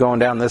we keep going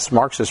down this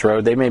Marxist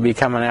road, they may be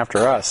coming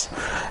after us.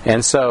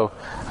 And so,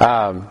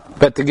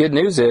 but the good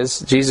news is,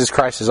 Jesus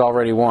Christ has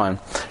already won.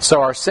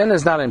 So our sin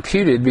is not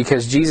imputed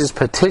because Jesus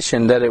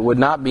petitioned that it would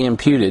not be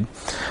imputed.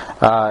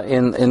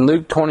 In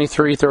Luke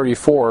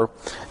 23:34,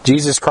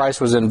 Jesus Christ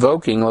was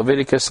invoking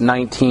Leviticus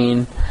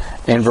 19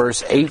 and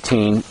verse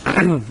 18,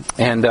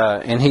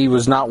 and he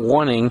was not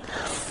wanting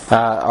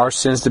our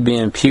sins to be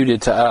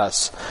imputed to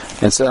us.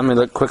 And so let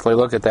me quickly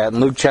look at that. In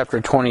Luke chapter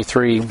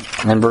 23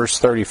 and verse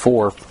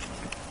 34,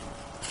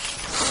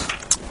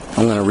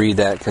 I'm going to read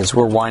that because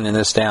we're winding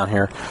this down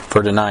here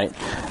for tonight.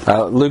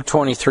 Luke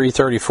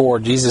 23:34,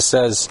 Jesus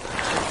says,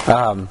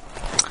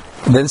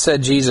 "Then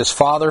said Jesus,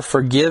 Father,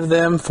 forgive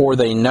them, for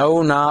they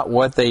know not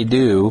what they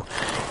do.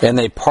 And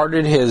they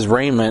parted his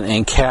raiment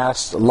and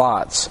cast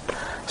lots."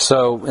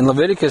 So in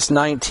Leviticus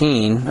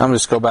 19, I'm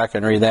just go back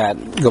and read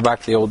that. Go back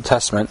to the Old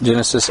Testament,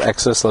 Genesis,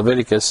 Exodus,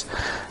 Leviticus,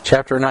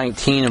 chapter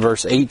 19 and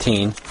verse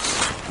 18.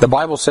 The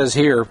Bible says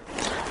here,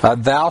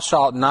 "Thou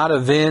shalt not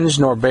avenge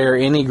nor bear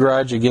any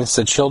grudge against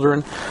the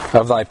children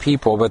of thy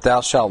people, but thou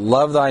shalt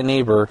love thy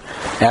neighbor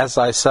as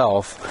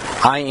thyself.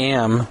 I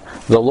am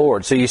the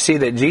Lord." So you see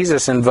that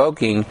Jesus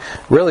invoking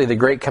really the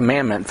great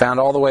commandment found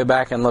all the way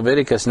back in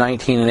Leviticus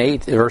 19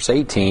 and verse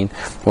 18,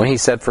 when he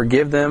said,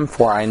 "Forgive them,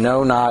 for they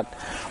know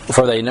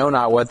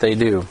not what they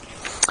do."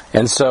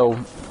 And so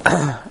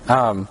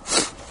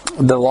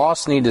the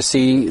lost need to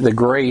see the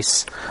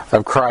grace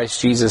of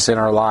Christ Jesus in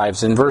our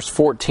lives. In verse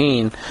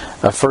 14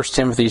 of 1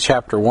 Timothy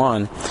chapter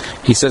 1,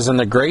 he says, "And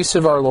the grace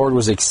of our Lord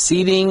was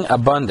exceeding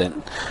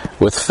abundant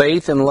with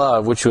faith and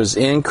love which is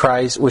in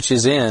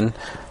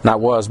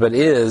but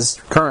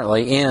is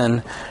currently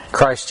in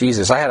Christ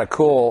Jesus. I had a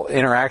cool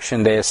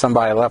interaction today as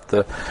somebody left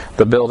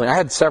the building. I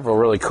had several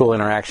really cool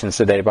interactions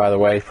today, by the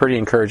way. Pretty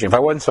encouraging. If I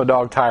wasn't so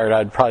dog-tired,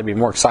 I'd probably be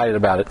more excited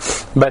about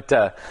it. But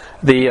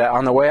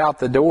on the way out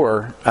the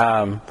door,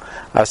 I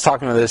was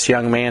talking to this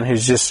young man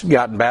who's just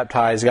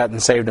gotten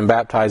saved and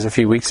baptized a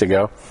few weeks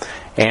ago.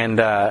 And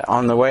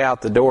on the way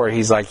out the door,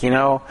 he's like,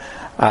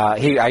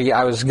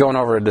 I was going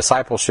over a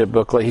discipleship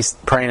booklet. He's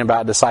praying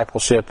about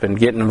discipleship and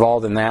getting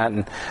involved in that.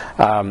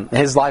 And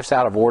his life's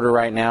out of order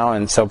right now,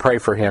 and so pray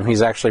for him.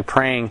 He's actually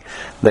praying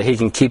that he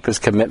can keep his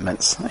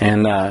commitments.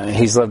 And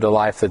he's lived a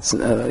life that's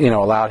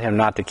allowed him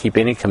not to keep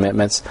any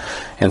commitments.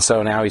 And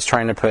so now he's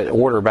trying to put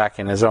order back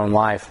in his own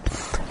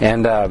life.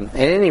 And at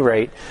any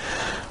rate,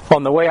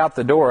 on the way out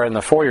the door in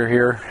the foyer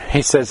here,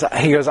 he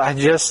goes,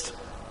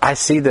 I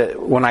see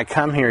that when I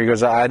come here, he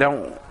goes, I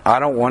don't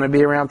want to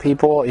be around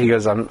people. He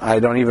goes, I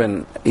don't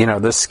even,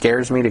 this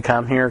scares me to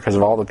come here because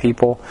of all the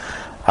people.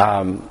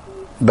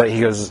 But he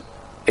goes,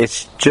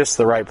 it's just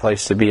the right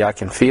place to be. I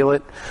can feel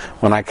it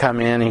when I come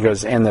in. He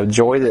goes, and the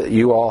joy that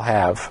you all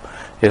have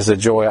is the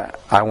joy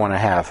I want to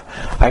have.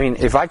 I mean,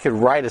 if I could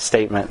write a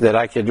statement that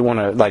I could want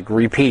to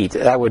repeat,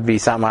 that would be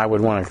something I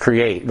would want to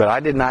create. But I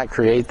did not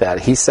create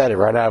that. He said it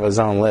right out of his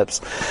own lips.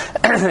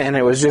 And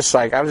it was just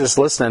like, I was just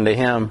listening to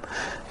him,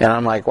 and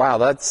I'm like, wow,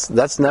 that's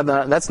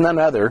none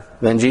other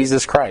than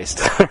Jesus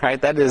Christ, right?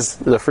 That is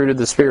the fruit of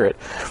the Spirit.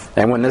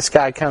 And when this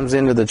guy comes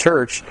into the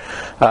church,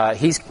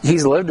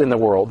 he's lived in the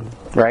world,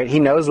 right? He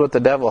knows what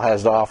the devil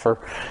has to offer,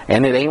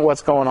 and it ain't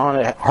what's going on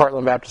at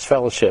Heartland Baptist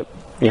Fellowship.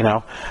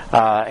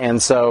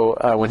 And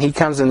so when he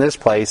comes in this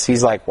place,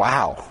 he's like,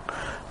 wow,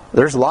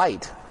 there's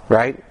light,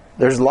 right?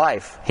 There's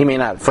life. He may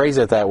not phrase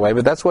it that way,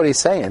 but that's what he's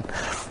saying.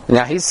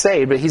 Now, he's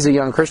saved, but he's a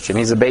young Christian.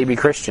 He's a baby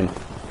Christian.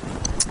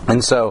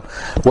 And so,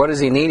 what does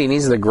he need? He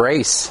needs the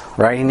grace,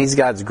 right? He needs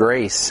God's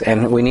grace,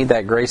 and we need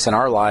that grace in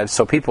our lives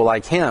so people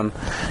like him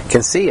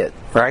can see it,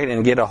 right?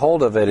 And get a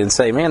hold of it and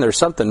say, man, there's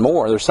something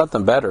more, there's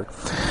something better.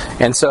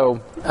 And so,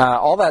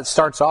 all that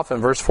starts off in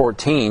verse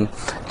 14,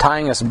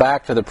 tying us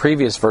back to the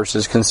previous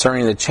verses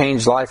concerning the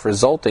changed life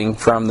resulting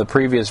from the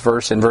previous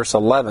verse in verse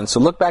 11.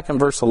 So look back in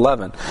verse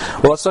 11.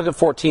 Well, let's look at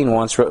 14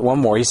 one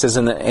more. He says,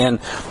 and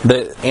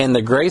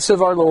the grace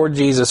of our Lord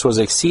Jesus was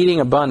exceeding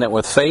abundant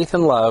with faith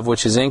and love,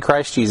 which is in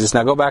Christ Jesus.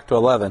 Now go back to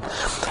 11.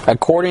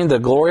 According to the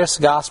glorious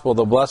gospel of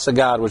the blessed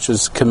God, which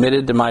was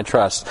committed to my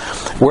trust.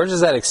 Where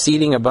does that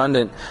exceeding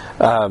abundant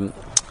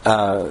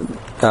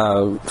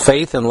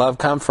faith and love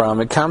come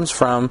from? It comes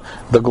from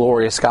the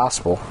glorious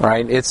gospel,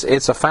 right?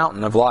 It's a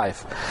fountain of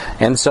life.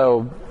 And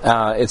so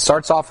it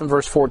starts off in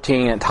verse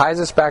 14, and it ties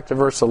us back to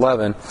verse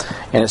 11,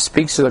 and it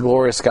speaks to the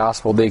glorious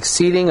gospel, the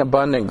exceeding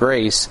abundant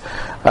grace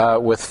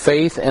with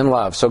faith and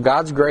love. So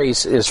God's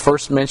grace is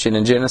first mentioned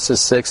in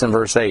Genesis 6 and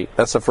verse 8.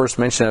 That's the first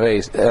mention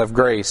of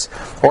grace,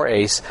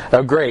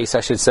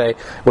 I should say,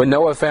 when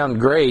Noah found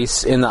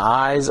grace in the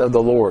eyes of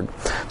the Lord.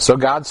 So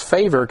God's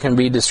favor can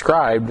be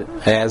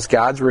described as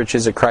God's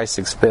riches at Christ's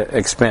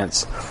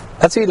expense.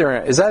 Is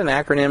that an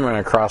acronym or an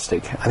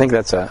acrostic? I think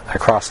that's an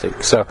acrostic.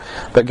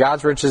 But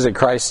God's riches at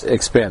Christ's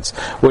expense,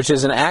 which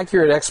is an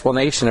accurate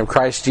explanation of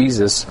Christ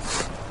Jesus.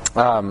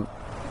 And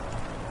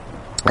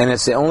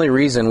it's the only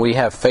reason we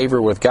have favor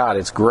with God.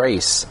 It's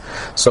grace.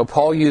 So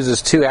Paul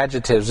uses two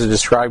adjectives to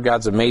describe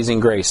God's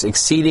amazing grace: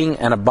 exceeding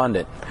and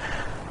abundant.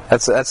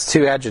 That's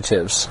two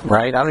adjectives,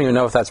 right? I don't even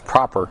know if that's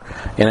proper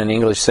in an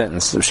English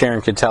sentence.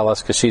 Sharon could tell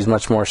us because she's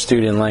much more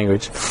astute in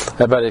language.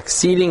 But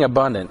exceeding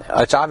abundant,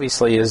 which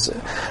obviously is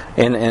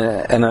in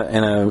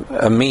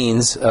a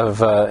means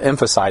of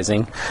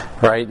emphasizing,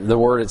 right, the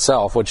word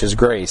itself, which is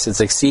grace. It's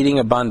exceeding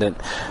abundant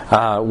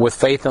with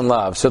faith and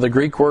love. So the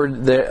Greek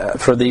word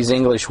for these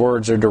English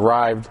words are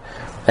derived,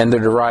 and their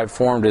derived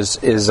form is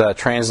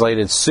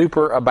translated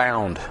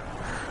superabound.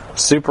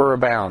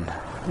 Superabound,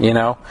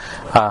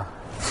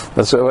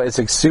 So it's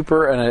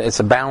super and it's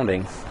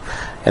abounding.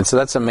 And so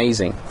that's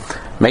amazing.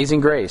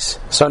 Amazing grace.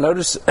 So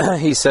notice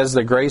he says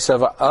the grace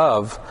of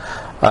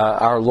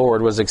our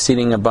Lord was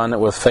exceeding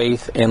abundant with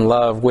faith and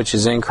love, which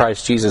is in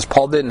Christ Jesus.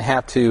 Paul didn't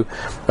have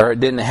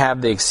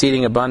the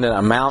exceeding abundant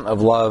amount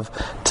of love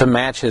to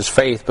match his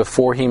faith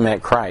before he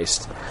met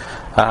Christ.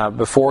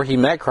 Before he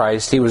met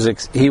Christ, he was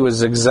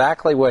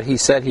exactly what he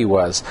said he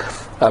was: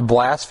 a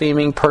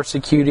blaspheming,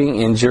 persecuting,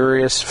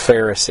 injurious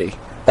Pharisee.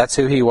 That's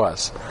who he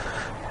was.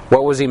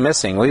 What was he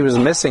missing? Well, he was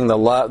missing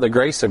the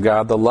grace of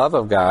God, the love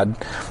of God,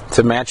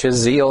 to match his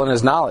zeal and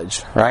his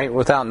knowledge, right?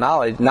 Without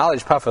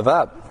knowledge puffeth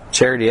up,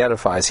 charity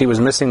edifies. He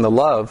was missing the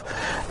love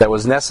that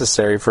was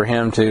necessary for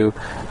him to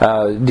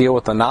deal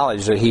with the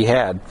knowledge that he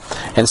had.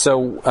 And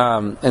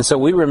so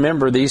we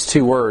remember these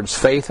two words,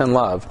 faith and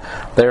love.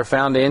 They are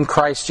found in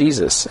Christ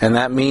Jesus. And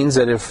that means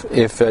that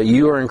if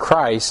you are in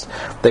Christ,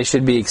 they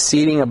should be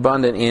exceeding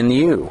abundant in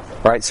you,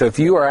 right? So if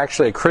you are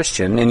actually a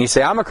Christian, and you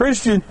say, I'm a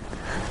Christian,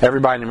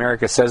 everybody in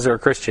America says they're a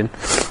Christian.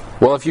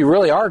 Well, if you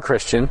really are a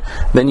Christian,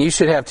 then you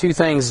should have two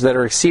things that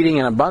are exceeding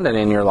and abundant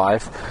in your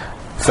life: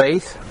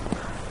 faith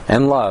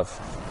and love.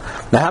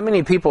 Now, how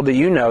many people do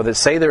you know that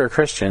say they're a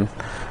Christian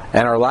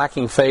and are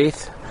lacking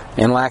faith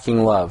and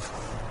lacking love.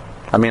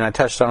 I mean, I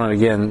touched on it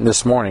again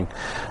this morning,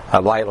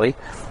 lightly.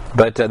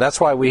 But that's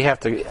why we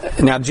have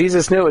to... Now,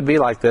 Jesus knew it would be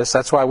like this.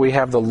 That's why we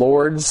have the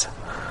Lord's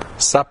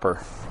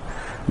Supper.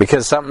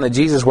 Because something that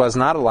Jesus was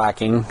not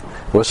lacking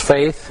was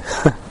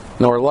faith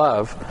nor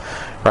love.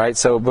 Right?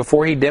 So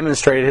before He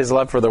demonstrated His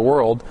love for the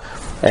world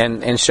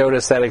and showed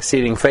us that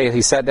exceeding faith,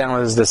 He sat down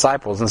with His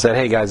disciples and said,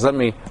 hey guys, let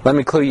me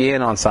clue you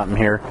in on something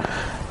here.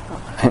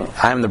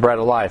 I am the bread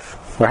of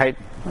life. Right?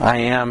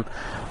 I'm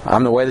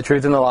the way, the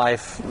truth, and the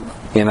life.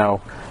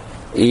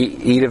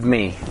 Eat of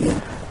me.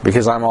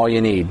 Because I'm all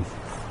you need.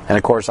 And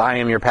of course, I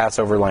am your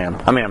Passover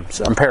lamb. I mean,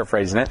 I'm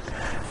paraphrasing it,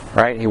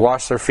 right? He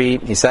washed their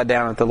feet. He sat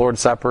down at the Lord's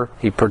Supper.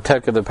 He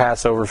partook of the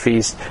Passover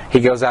feast. He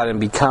goes out and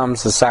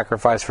becomes the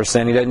sacrifice for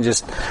sin. He doesn't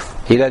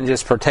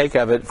just partake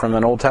of it from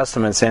an Old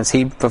Testament sense.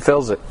 He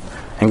fulfills it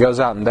and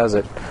goes out and does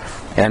it.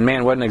 And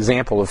man, what an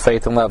example of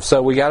faith and love.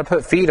 So we got to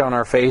put feet on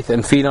our faith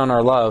and feet on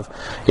our love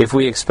if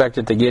we expect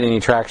it to get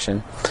any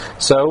traction.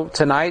 So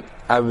tonight,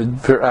 I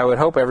would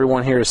hope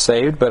everyone here is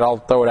saved, but I'll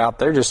throw it out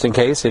there just in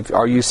case.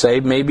 Are you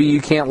saved? Maybe you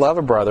can't love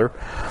a brother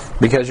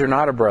because you're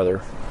not a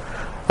brother.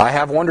 I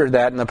have wondered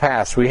that in the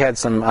past.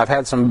 I've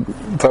had some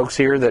folks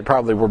here that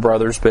probably were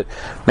brothers, but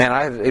man,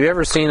 have you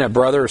ever seen a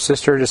brother or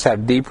sister just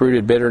have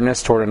deep-rooted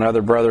bitterness toward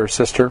another brother or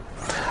sister?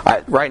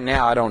 Right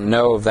now, I don't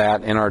know of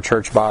that in our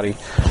church body,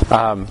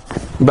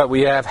 but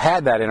we have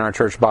had that in our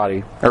church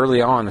body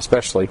early on,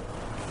 especially.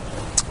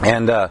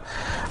 And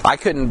I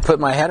couldn't put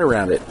my head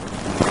around it.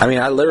 I mean,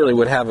 I literally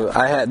would have.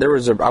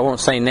 I won't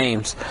say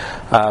names,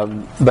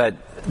 but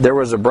there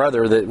was a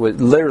brother that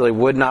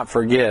would not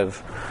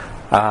forgive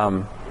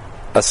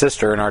a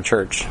sister in our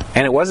church,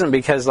 and it wasn't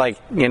because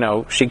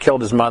she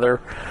killed his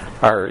mother,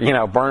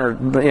 or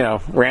burned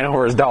her, ran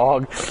over his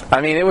dog.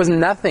 I mean, it was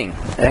nothing.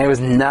 It was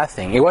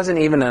nothing. It wasn't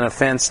even an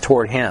offense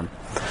toward him,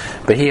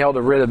 but he held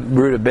a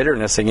root of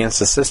bitterness against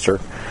the sister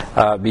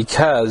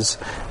because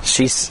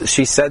she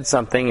said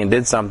something and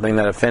did something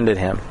that offended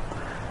him.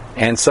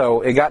 And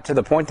so it got to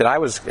the point that I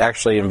was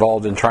actually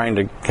involved in trying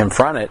to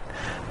confront it.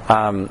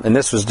 And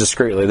this was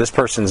discreetly. This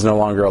person's no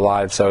longer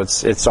alive, so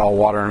it's all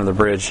water under the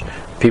bridge.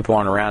 People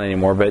aren't around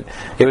anymore. But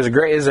it was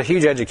a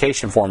huge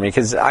education for me,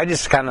 because I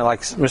just kind of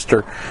like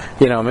Mr.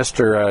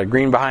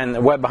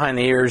 Wet behind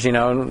the ears,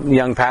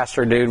 young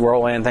pastor dude,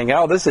 whirlwind, thinking,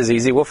 oh, this is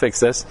easy, we'll fix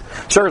this.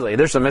 Surely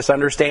there's a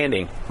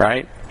misunderstanding,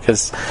 right?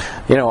 Because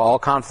all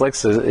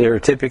conflicts are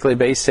typically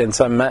based in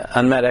some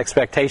unmet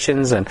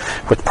expectations, and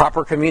with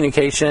proper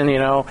communication,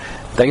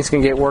 things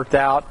can get worked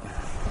out.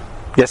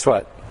 Guess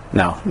what?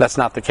 No, that's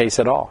not the case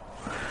at all.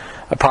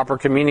 A proper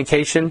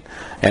communication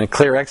and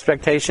clear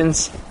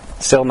expectations,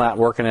 still not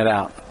working it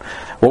out.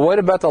 Well, what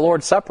about the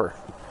Lord's Supper?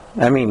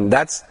 I mean,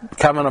 that's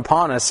coming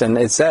upon us, and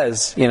it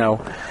says,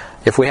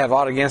 if we have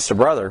aught against a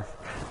brother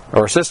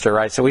or a sister,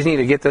 right? So we need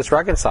to get this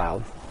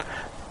reconciled.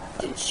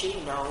 Did she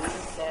know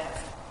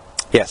that?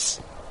 Yes.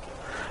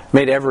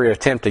 Made every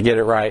attempt to get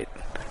it right.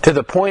 To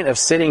the point of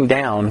sitting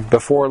down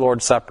before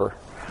Lord's Supper,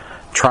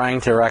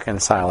 trying to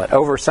reconcile it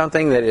over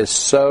something that is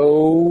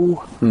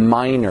so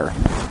minor,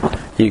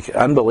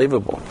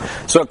 unbelievable.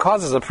 So it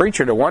causes a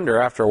preacher to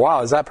wonder after a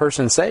while, is that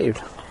person saved?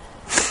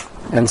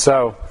 And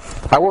so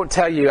I won't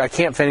tell you, I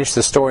can't finish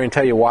the story and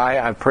tell you why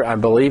I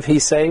believe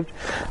he's saved.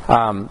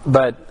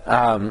 But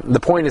the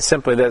point is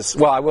simply this.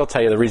 Well, I will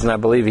tell you the reason I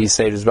believe he's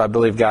saved is I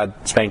believe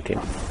God spanked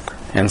him.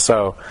 And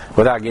so,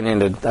 without getting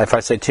into, if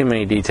I say too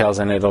many details,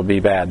 then it'll be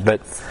bad.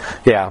 But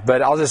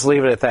I'll just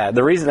leave it at that.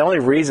 The only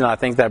reason I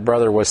think that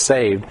brother was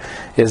saved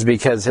is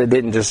because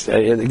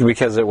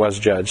because it was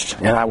judged,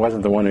 and I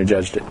wasn't the one who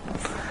judged it.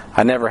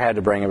 I never had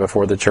to bring it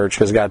before the church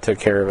because God took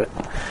care of it.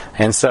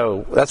 And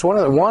so that's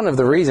one of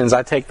the reasons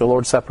I take the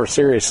Lord's Supper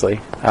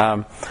seriously.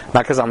 Not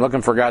because I'm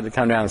looking for God to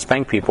come down and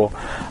spank people,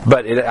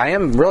 but I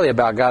am really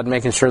about God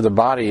making sure the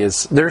body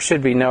is. There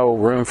should be no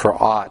room for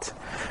aught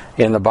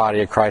in the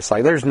body of Christ.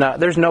 Like there's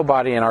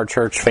nobody in our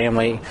church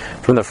family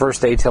from the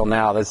first day till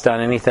now that's done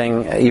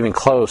anything even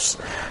close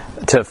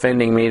to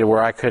offending me to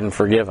where I couldn't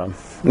forgive them.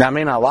 Now, I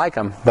may not like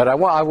them, but I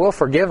will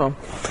forgive them,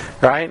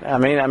 right? I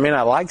may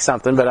not like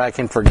something, but I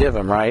can forgive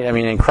them, right? I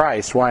mean, in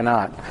Christ, why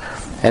not?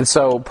 And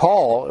so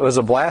Paul was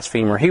a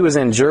blasphemer. He was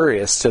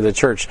injurious to the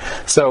church.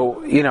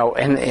 So,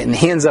 and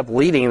he ends up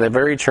leading the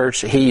very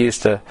church he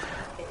used to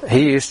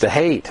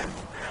hate.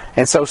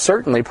 And so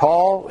certainly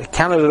Paul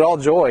counted it all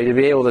joy to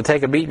be able to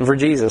take a beating for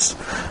Jesus.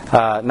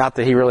 Not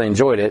that he really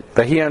enjoyed it,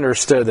 but he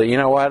understood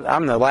that,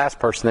 I'm the last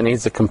person that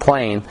needs to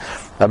complain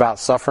about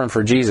suffering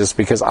for Jesus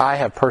because I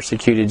have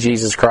persecuted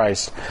Jesus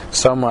Christ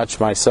so much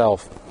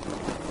myself.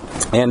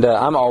 And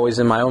I'm always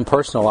in my own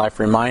personal life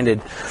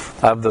reminded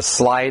of the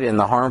slight and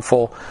the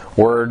harmful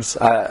words.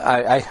 And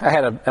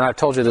I've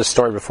told you this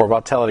story before, but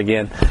I'll tell it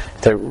again.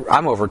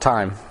 I'm over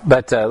time.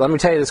 But let me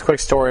tell you this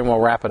quick story and we'll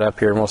wrap it up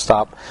here and we'll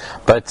stop.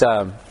 But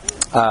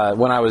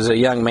when I was a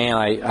young man,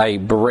 I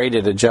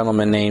berated a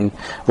gentleman named,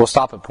 we'll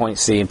stop at point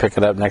C and pick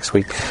it up next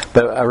week,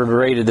 but I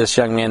berated this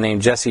young man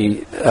named Alex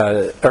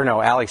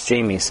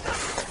Jamies.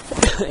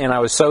 And I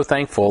was so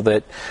thankful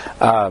that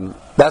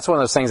that's one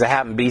of those things that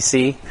happened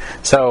BC.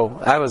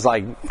 So I was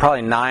like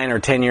probably 9 or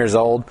 10 years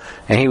old,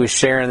 and he was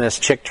sharing this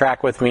chick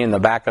tract with me in the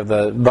back of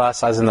the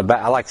bus. I was in the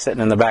back. I like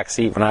sitting in the back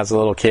seat when I was a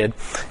little kid.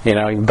 You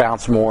know, you can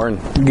bounce more and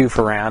goof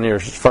around. You're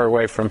far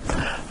away from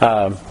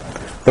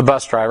the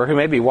bus driver, who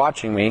may be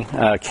watching me.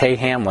 Kay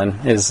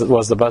Hamlin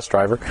was the bus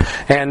driver,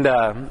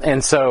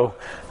 and so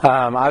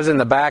I was in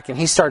the back, and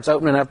he starts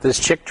opening up this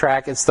chick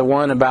tract. It's the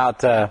one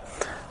about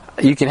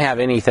you can have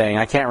anything.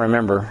 I can't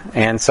remember.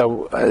 And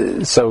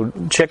so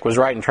Chick was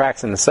writing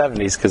tracts in the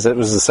 70s, because it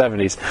was the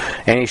 70s,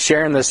 and he's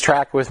sharing this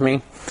tract with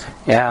me.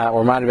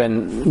 Or it might have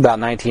been about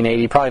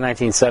 1980, probably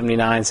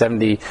 1979,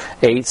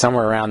 78,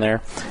 somewhere around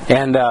there.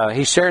 And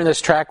he's sharing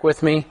this tract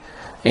with me,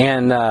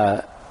 and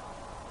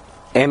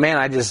man,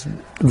 I just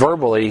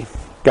verbally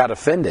got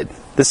offended.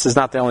 This is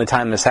not the only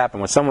time this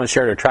happened. When someone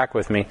shared a tract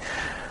with me,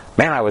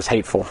 man, I was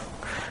hateful.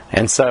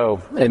 And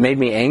so it made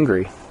me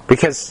angry,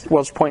 because,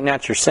 well, it's pointing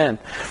out your sin.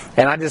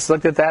 And I just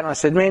looked at that and I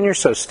said, man, you're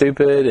so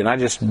stupid. And I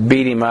just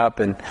beat him up.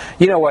 And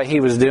you know what he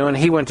was doing?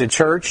 He went to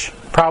church,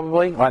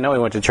 probably. Well, I know he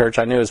went to church.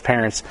 I knew his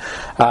parents,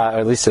 or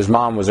at least his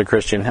mom was a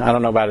Christian. I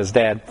don't know about his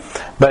dad.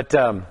 But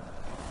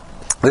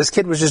this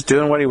kid was just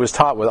doing what he was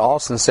taught with all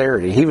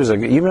sincerity. You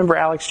remember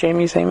Alex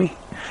Jamies, Amy?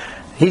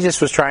 He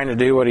just was trying to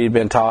do what he'd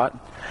been taught.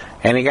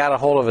 And he got a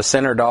hold of a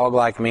sinner dog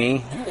like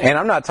me. And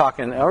I'm not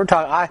talking,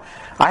 I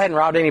hadn't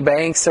robbed any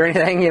banks or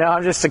anything,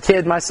 I'm just a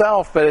kid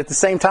myself. But at the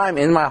same time,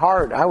 in my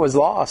heart, I was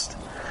lost.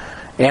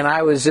 And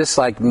I was just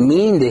like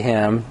mean to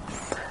him,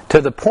 to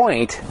the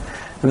point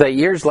that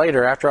years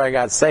later, after I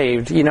got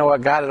saved, you know what,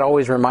 God had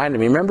always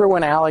reminded me. Remember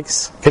when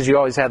Alex, because you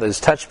always have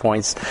those touch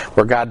points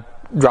where God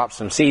dropped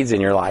some seeds in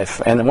your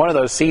life. And one of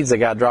those seeds that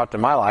got dropped in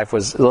my life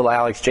was little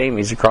Alex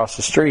Jamies across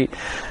the street,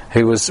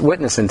 who was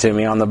witnessing to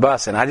me on the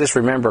bus. And I just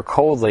remember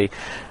coldly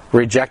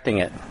rejecting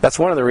it. That's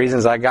one of the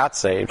reasons I got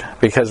saved.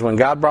 Because when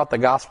God brought the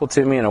gospel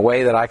to me in a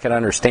way that I could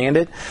understand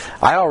it,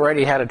 I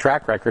already had a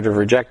track record of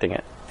rejecting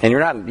it. And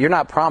you're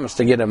not promised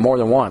to get it more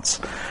than once,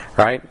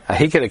 right?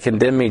 He could have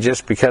condemned me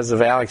just because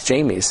of Alex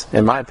Jamies,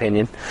 in my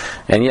opinion,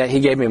 and yet he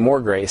gave me more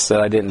grace that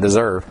I didn't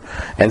deserve.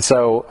 And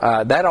so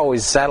that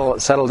always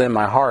settled in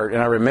my heart,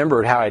 and I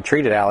remembered how I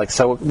treated Alex.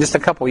 So just a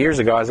couple years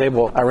ago,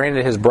 I ran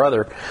into his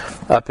brother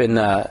up in,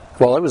 it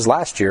was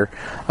last year,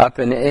 up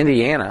in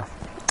Indiana.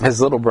 His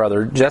little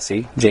brother,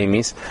 Jesse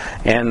Jamies,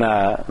 and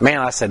man,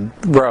 I said,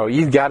 bro,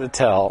 you've got to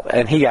tell.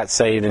 And he got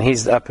saved, and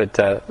he's up at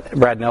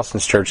Brad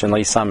Nelson's church in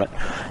Lee Summit,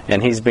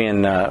 and he's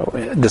being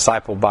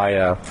discipled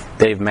by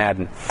Dave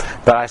Madden.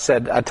 But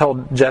I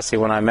told Jesse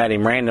when I met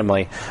him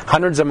randomly,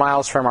 hundreds of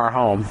miles from our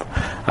home,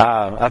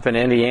 up in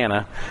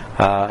Indiana,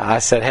 I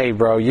said, hey,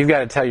 bro, you've got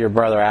to tell your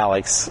brother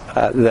Alex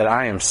that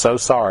I am so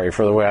sorry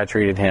for the way I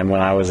treated him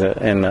when I was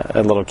a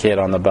little kid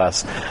on the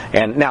bus.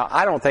 And now,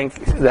 I don't think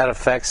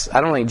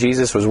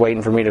Jesus was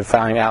waiting for me to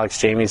find Alex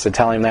Jamies to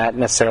tell him that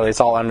necessarily.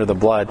 It's all under the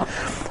blood.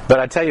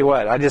 But I tell you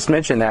what, I just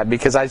mentioned that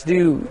because I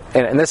do,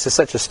 and this is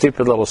such a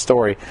stupid little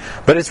story,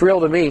 but it's real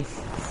to me.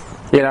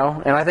 And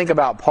I think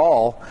about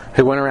Paul,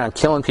 who went around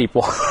killing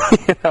people,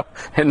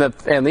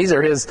 and these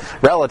are his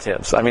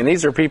relatives. I mean,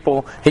 these are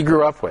people he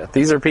grew up with.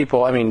 These are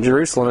people,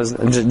 Jerusalem is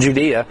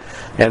Judea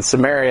and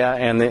Samaria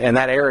and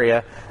that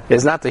area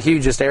is not the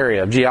hugest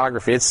area of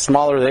geography. It's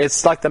smaller.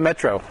 It's like the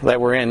metro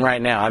that we're in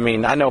right now.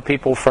 I know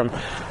people from,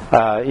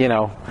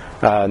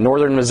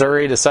 northern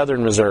Missouri to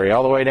southern Missouri,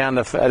 all the way down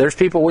to, there's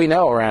people we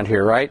know around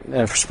here,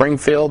 right?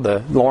 Springfield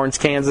to Lawrence,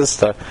 Kansas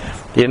to,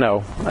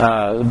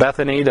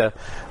 Bethany to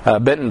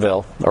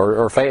Bentonville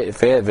or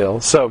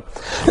Fayetteville. So,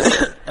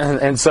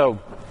 and so,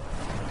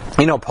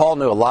 Paul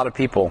knew a lot of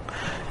people,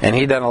 and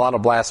he'd done a lot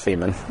of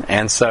blaspheming.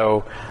 And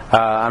so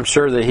I'm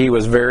sure that he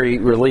was very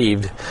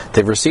relieved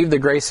to receive the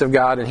grace of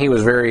God, and he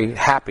was very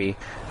happy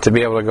to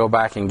be able to go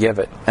back and give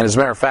it. And as a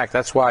matter of fact,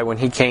 that's why when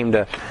he came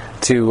to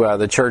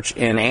the church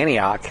in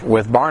Antioch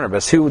with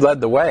Barnabas, who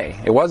led the way?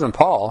 It wasn't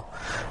Paul,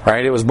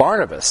 right? It was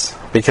Barnabas,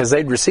 because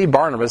they'd received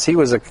Barnabas. He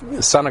was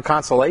a son of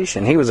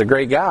consolation. He was a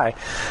great guy.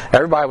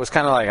 Everybody was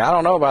kind of like, I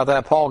don't know about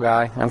that Paul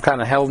guy. I'm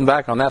kind of holding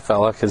back on that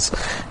fella because,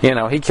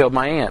 he killed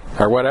my aunt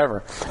or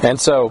whatever. And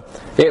so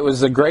it was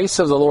the grace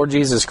of the Lord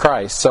Jesus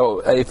Christ. So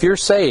if you're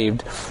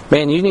saved,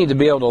 man, you need to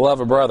be able to love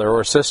a brother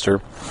or a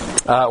sister,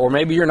 or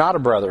maybe you're not a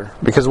brother,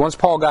 because once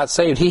Paul got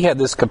saved, he had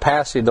this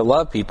capacity to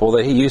love people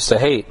that he used to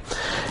hate.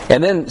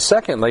 And then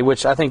secondly,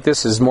 which I think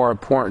this is more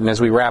important as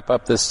we wrap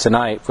up this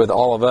tonight with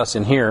all of us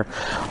in here,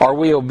 are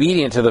we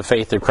obedient to the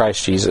faith of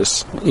Christ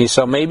Jesus?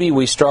 So maybe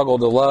we struggle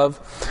to love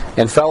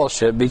and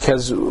fellowship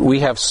because we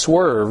have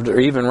swerved or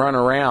even run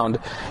around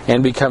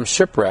and become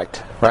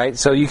shipwrecked, right?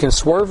 So you can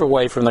swerve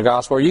away from the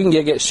gospel, or you can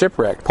get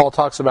shipwrecked. Paul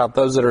talks about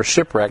those that are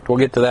shipwrecked. We'll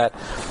get to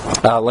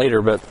that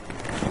later, but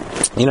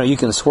you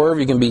can swerve,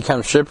 you can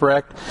become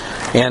shipwrecked,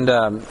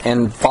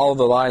 and follow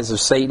the lies of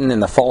Satan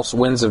and the false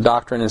winds of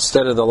doctrine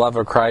instead of the love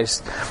of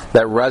Christ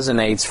that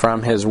resonates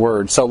from His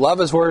Word. So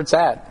love is where it's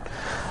at.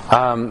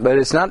 But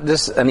it's not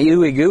just an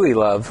ooey gooey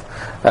love.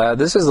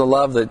 This is the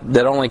love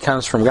that only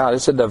comes from God.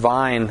 It's a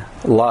divine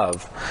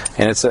love.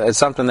 And it's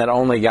something that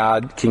only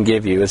God can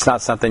give you. It's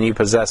not something you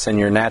possess in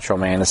your natural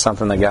man. It's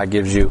something that God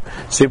gives you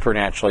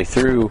supernaturally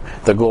through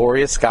the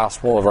glorious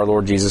gospel of our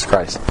Lord Jesus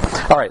Christ.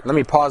 All right, let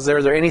me pause there.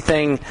 Is there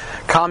anything,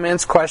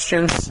 comments,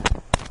 questions,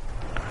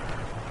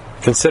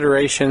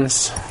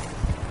 considerations,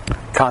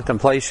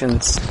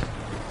 contemplations,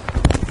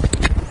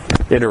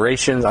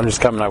 iterations? I'm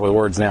just coming up with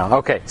words now.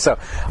 Okay, so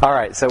all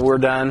right, so we're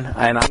done,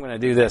 and I'm going to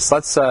do this.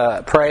 Let's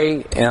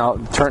pray,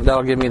 and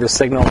that'll give me the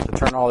signal to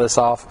turn all this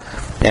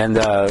off and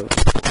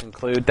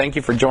conclude. Thank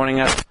you for joining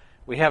us.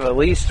 We have at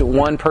least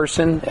one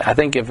person. I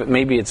think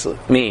maybe it's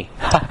me.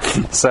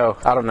 So,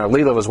 I don't know.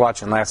 Leela was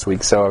watching last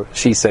week, so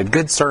she said,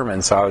 good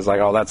sermon. So I was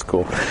like, oh, that's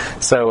cool.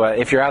 So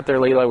if you're out there,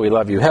 Leela, we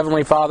love you.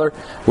 Heavenly Father,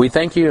 we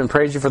thank you and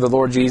praise you for the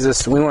Lord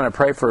Jesus. We want to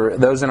pray for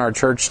those in our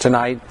church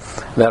tonight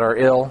that are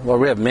ill. Lord,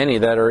 we have many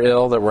that are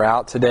ill that were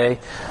out today.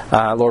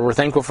 Lord, we're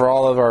thankful for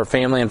all of our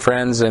family and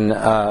friends and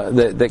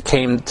that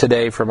came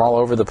today from all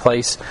over the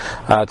place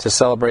to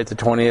celebrate the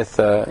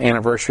 20th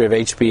anniversary of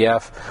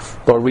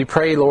HBF. Lord, we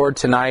pray, Lord,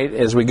 tonight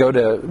as we go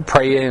to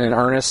pray in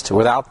earnest,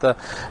 without the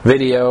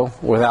video,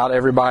 without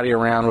everybody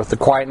around, with the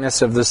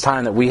quietness of this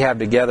time that we have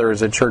together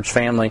as a church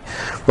family.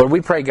 Lord, we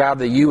pray, God,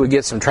 that you would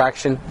get some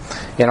traction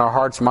in our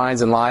hearts,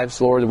 minds, and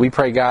lives. Lord, we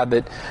pray, God,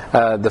 that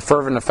the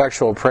fervent,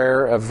 effectual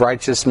prayer of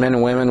righteous men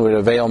and women would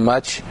avail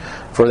much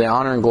for the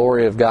honor and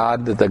glory of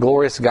God, that the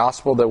glorious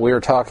gospel that we are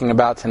talking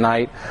about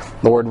tonight,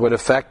 Lord, would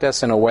affect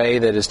us in a way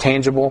that is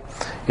tangible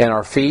in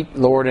our feet,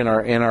 Lord, in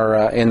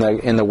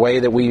the way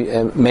that we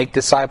make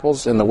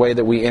disciples, in the way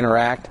that we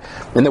interact,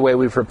 in the way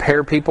we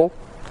prepare people.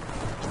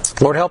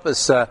 Lord, help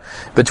us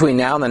between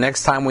now and the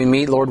next time we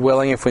meet, Lord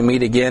willing, if we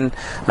meet again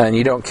and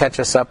you don't catch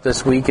us up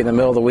this week in the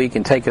middle of the week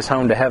and take us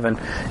home to heaven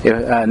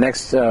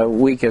next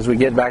week as we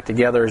get back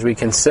together, as we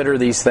consider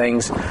these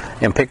things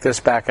and pick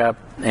this back up.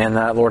 And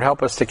Lord,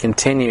 help us to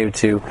continue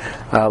to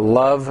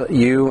love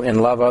you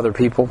and love other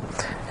people.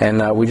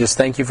 And we just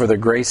thank you for the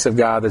grace of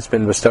God that's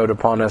been bestowed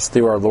upon us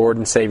through our Lord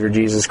and Savior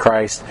Jesus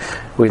Christ.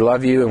 We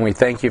love you and we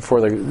thank you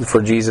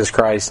for Jesus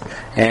Christ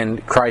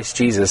and Christ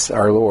Jesus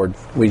our Lord.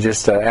 We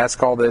just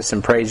ask all this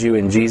and praise you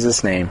in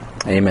Jesus' name.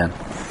 Amen.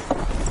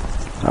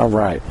 All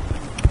right.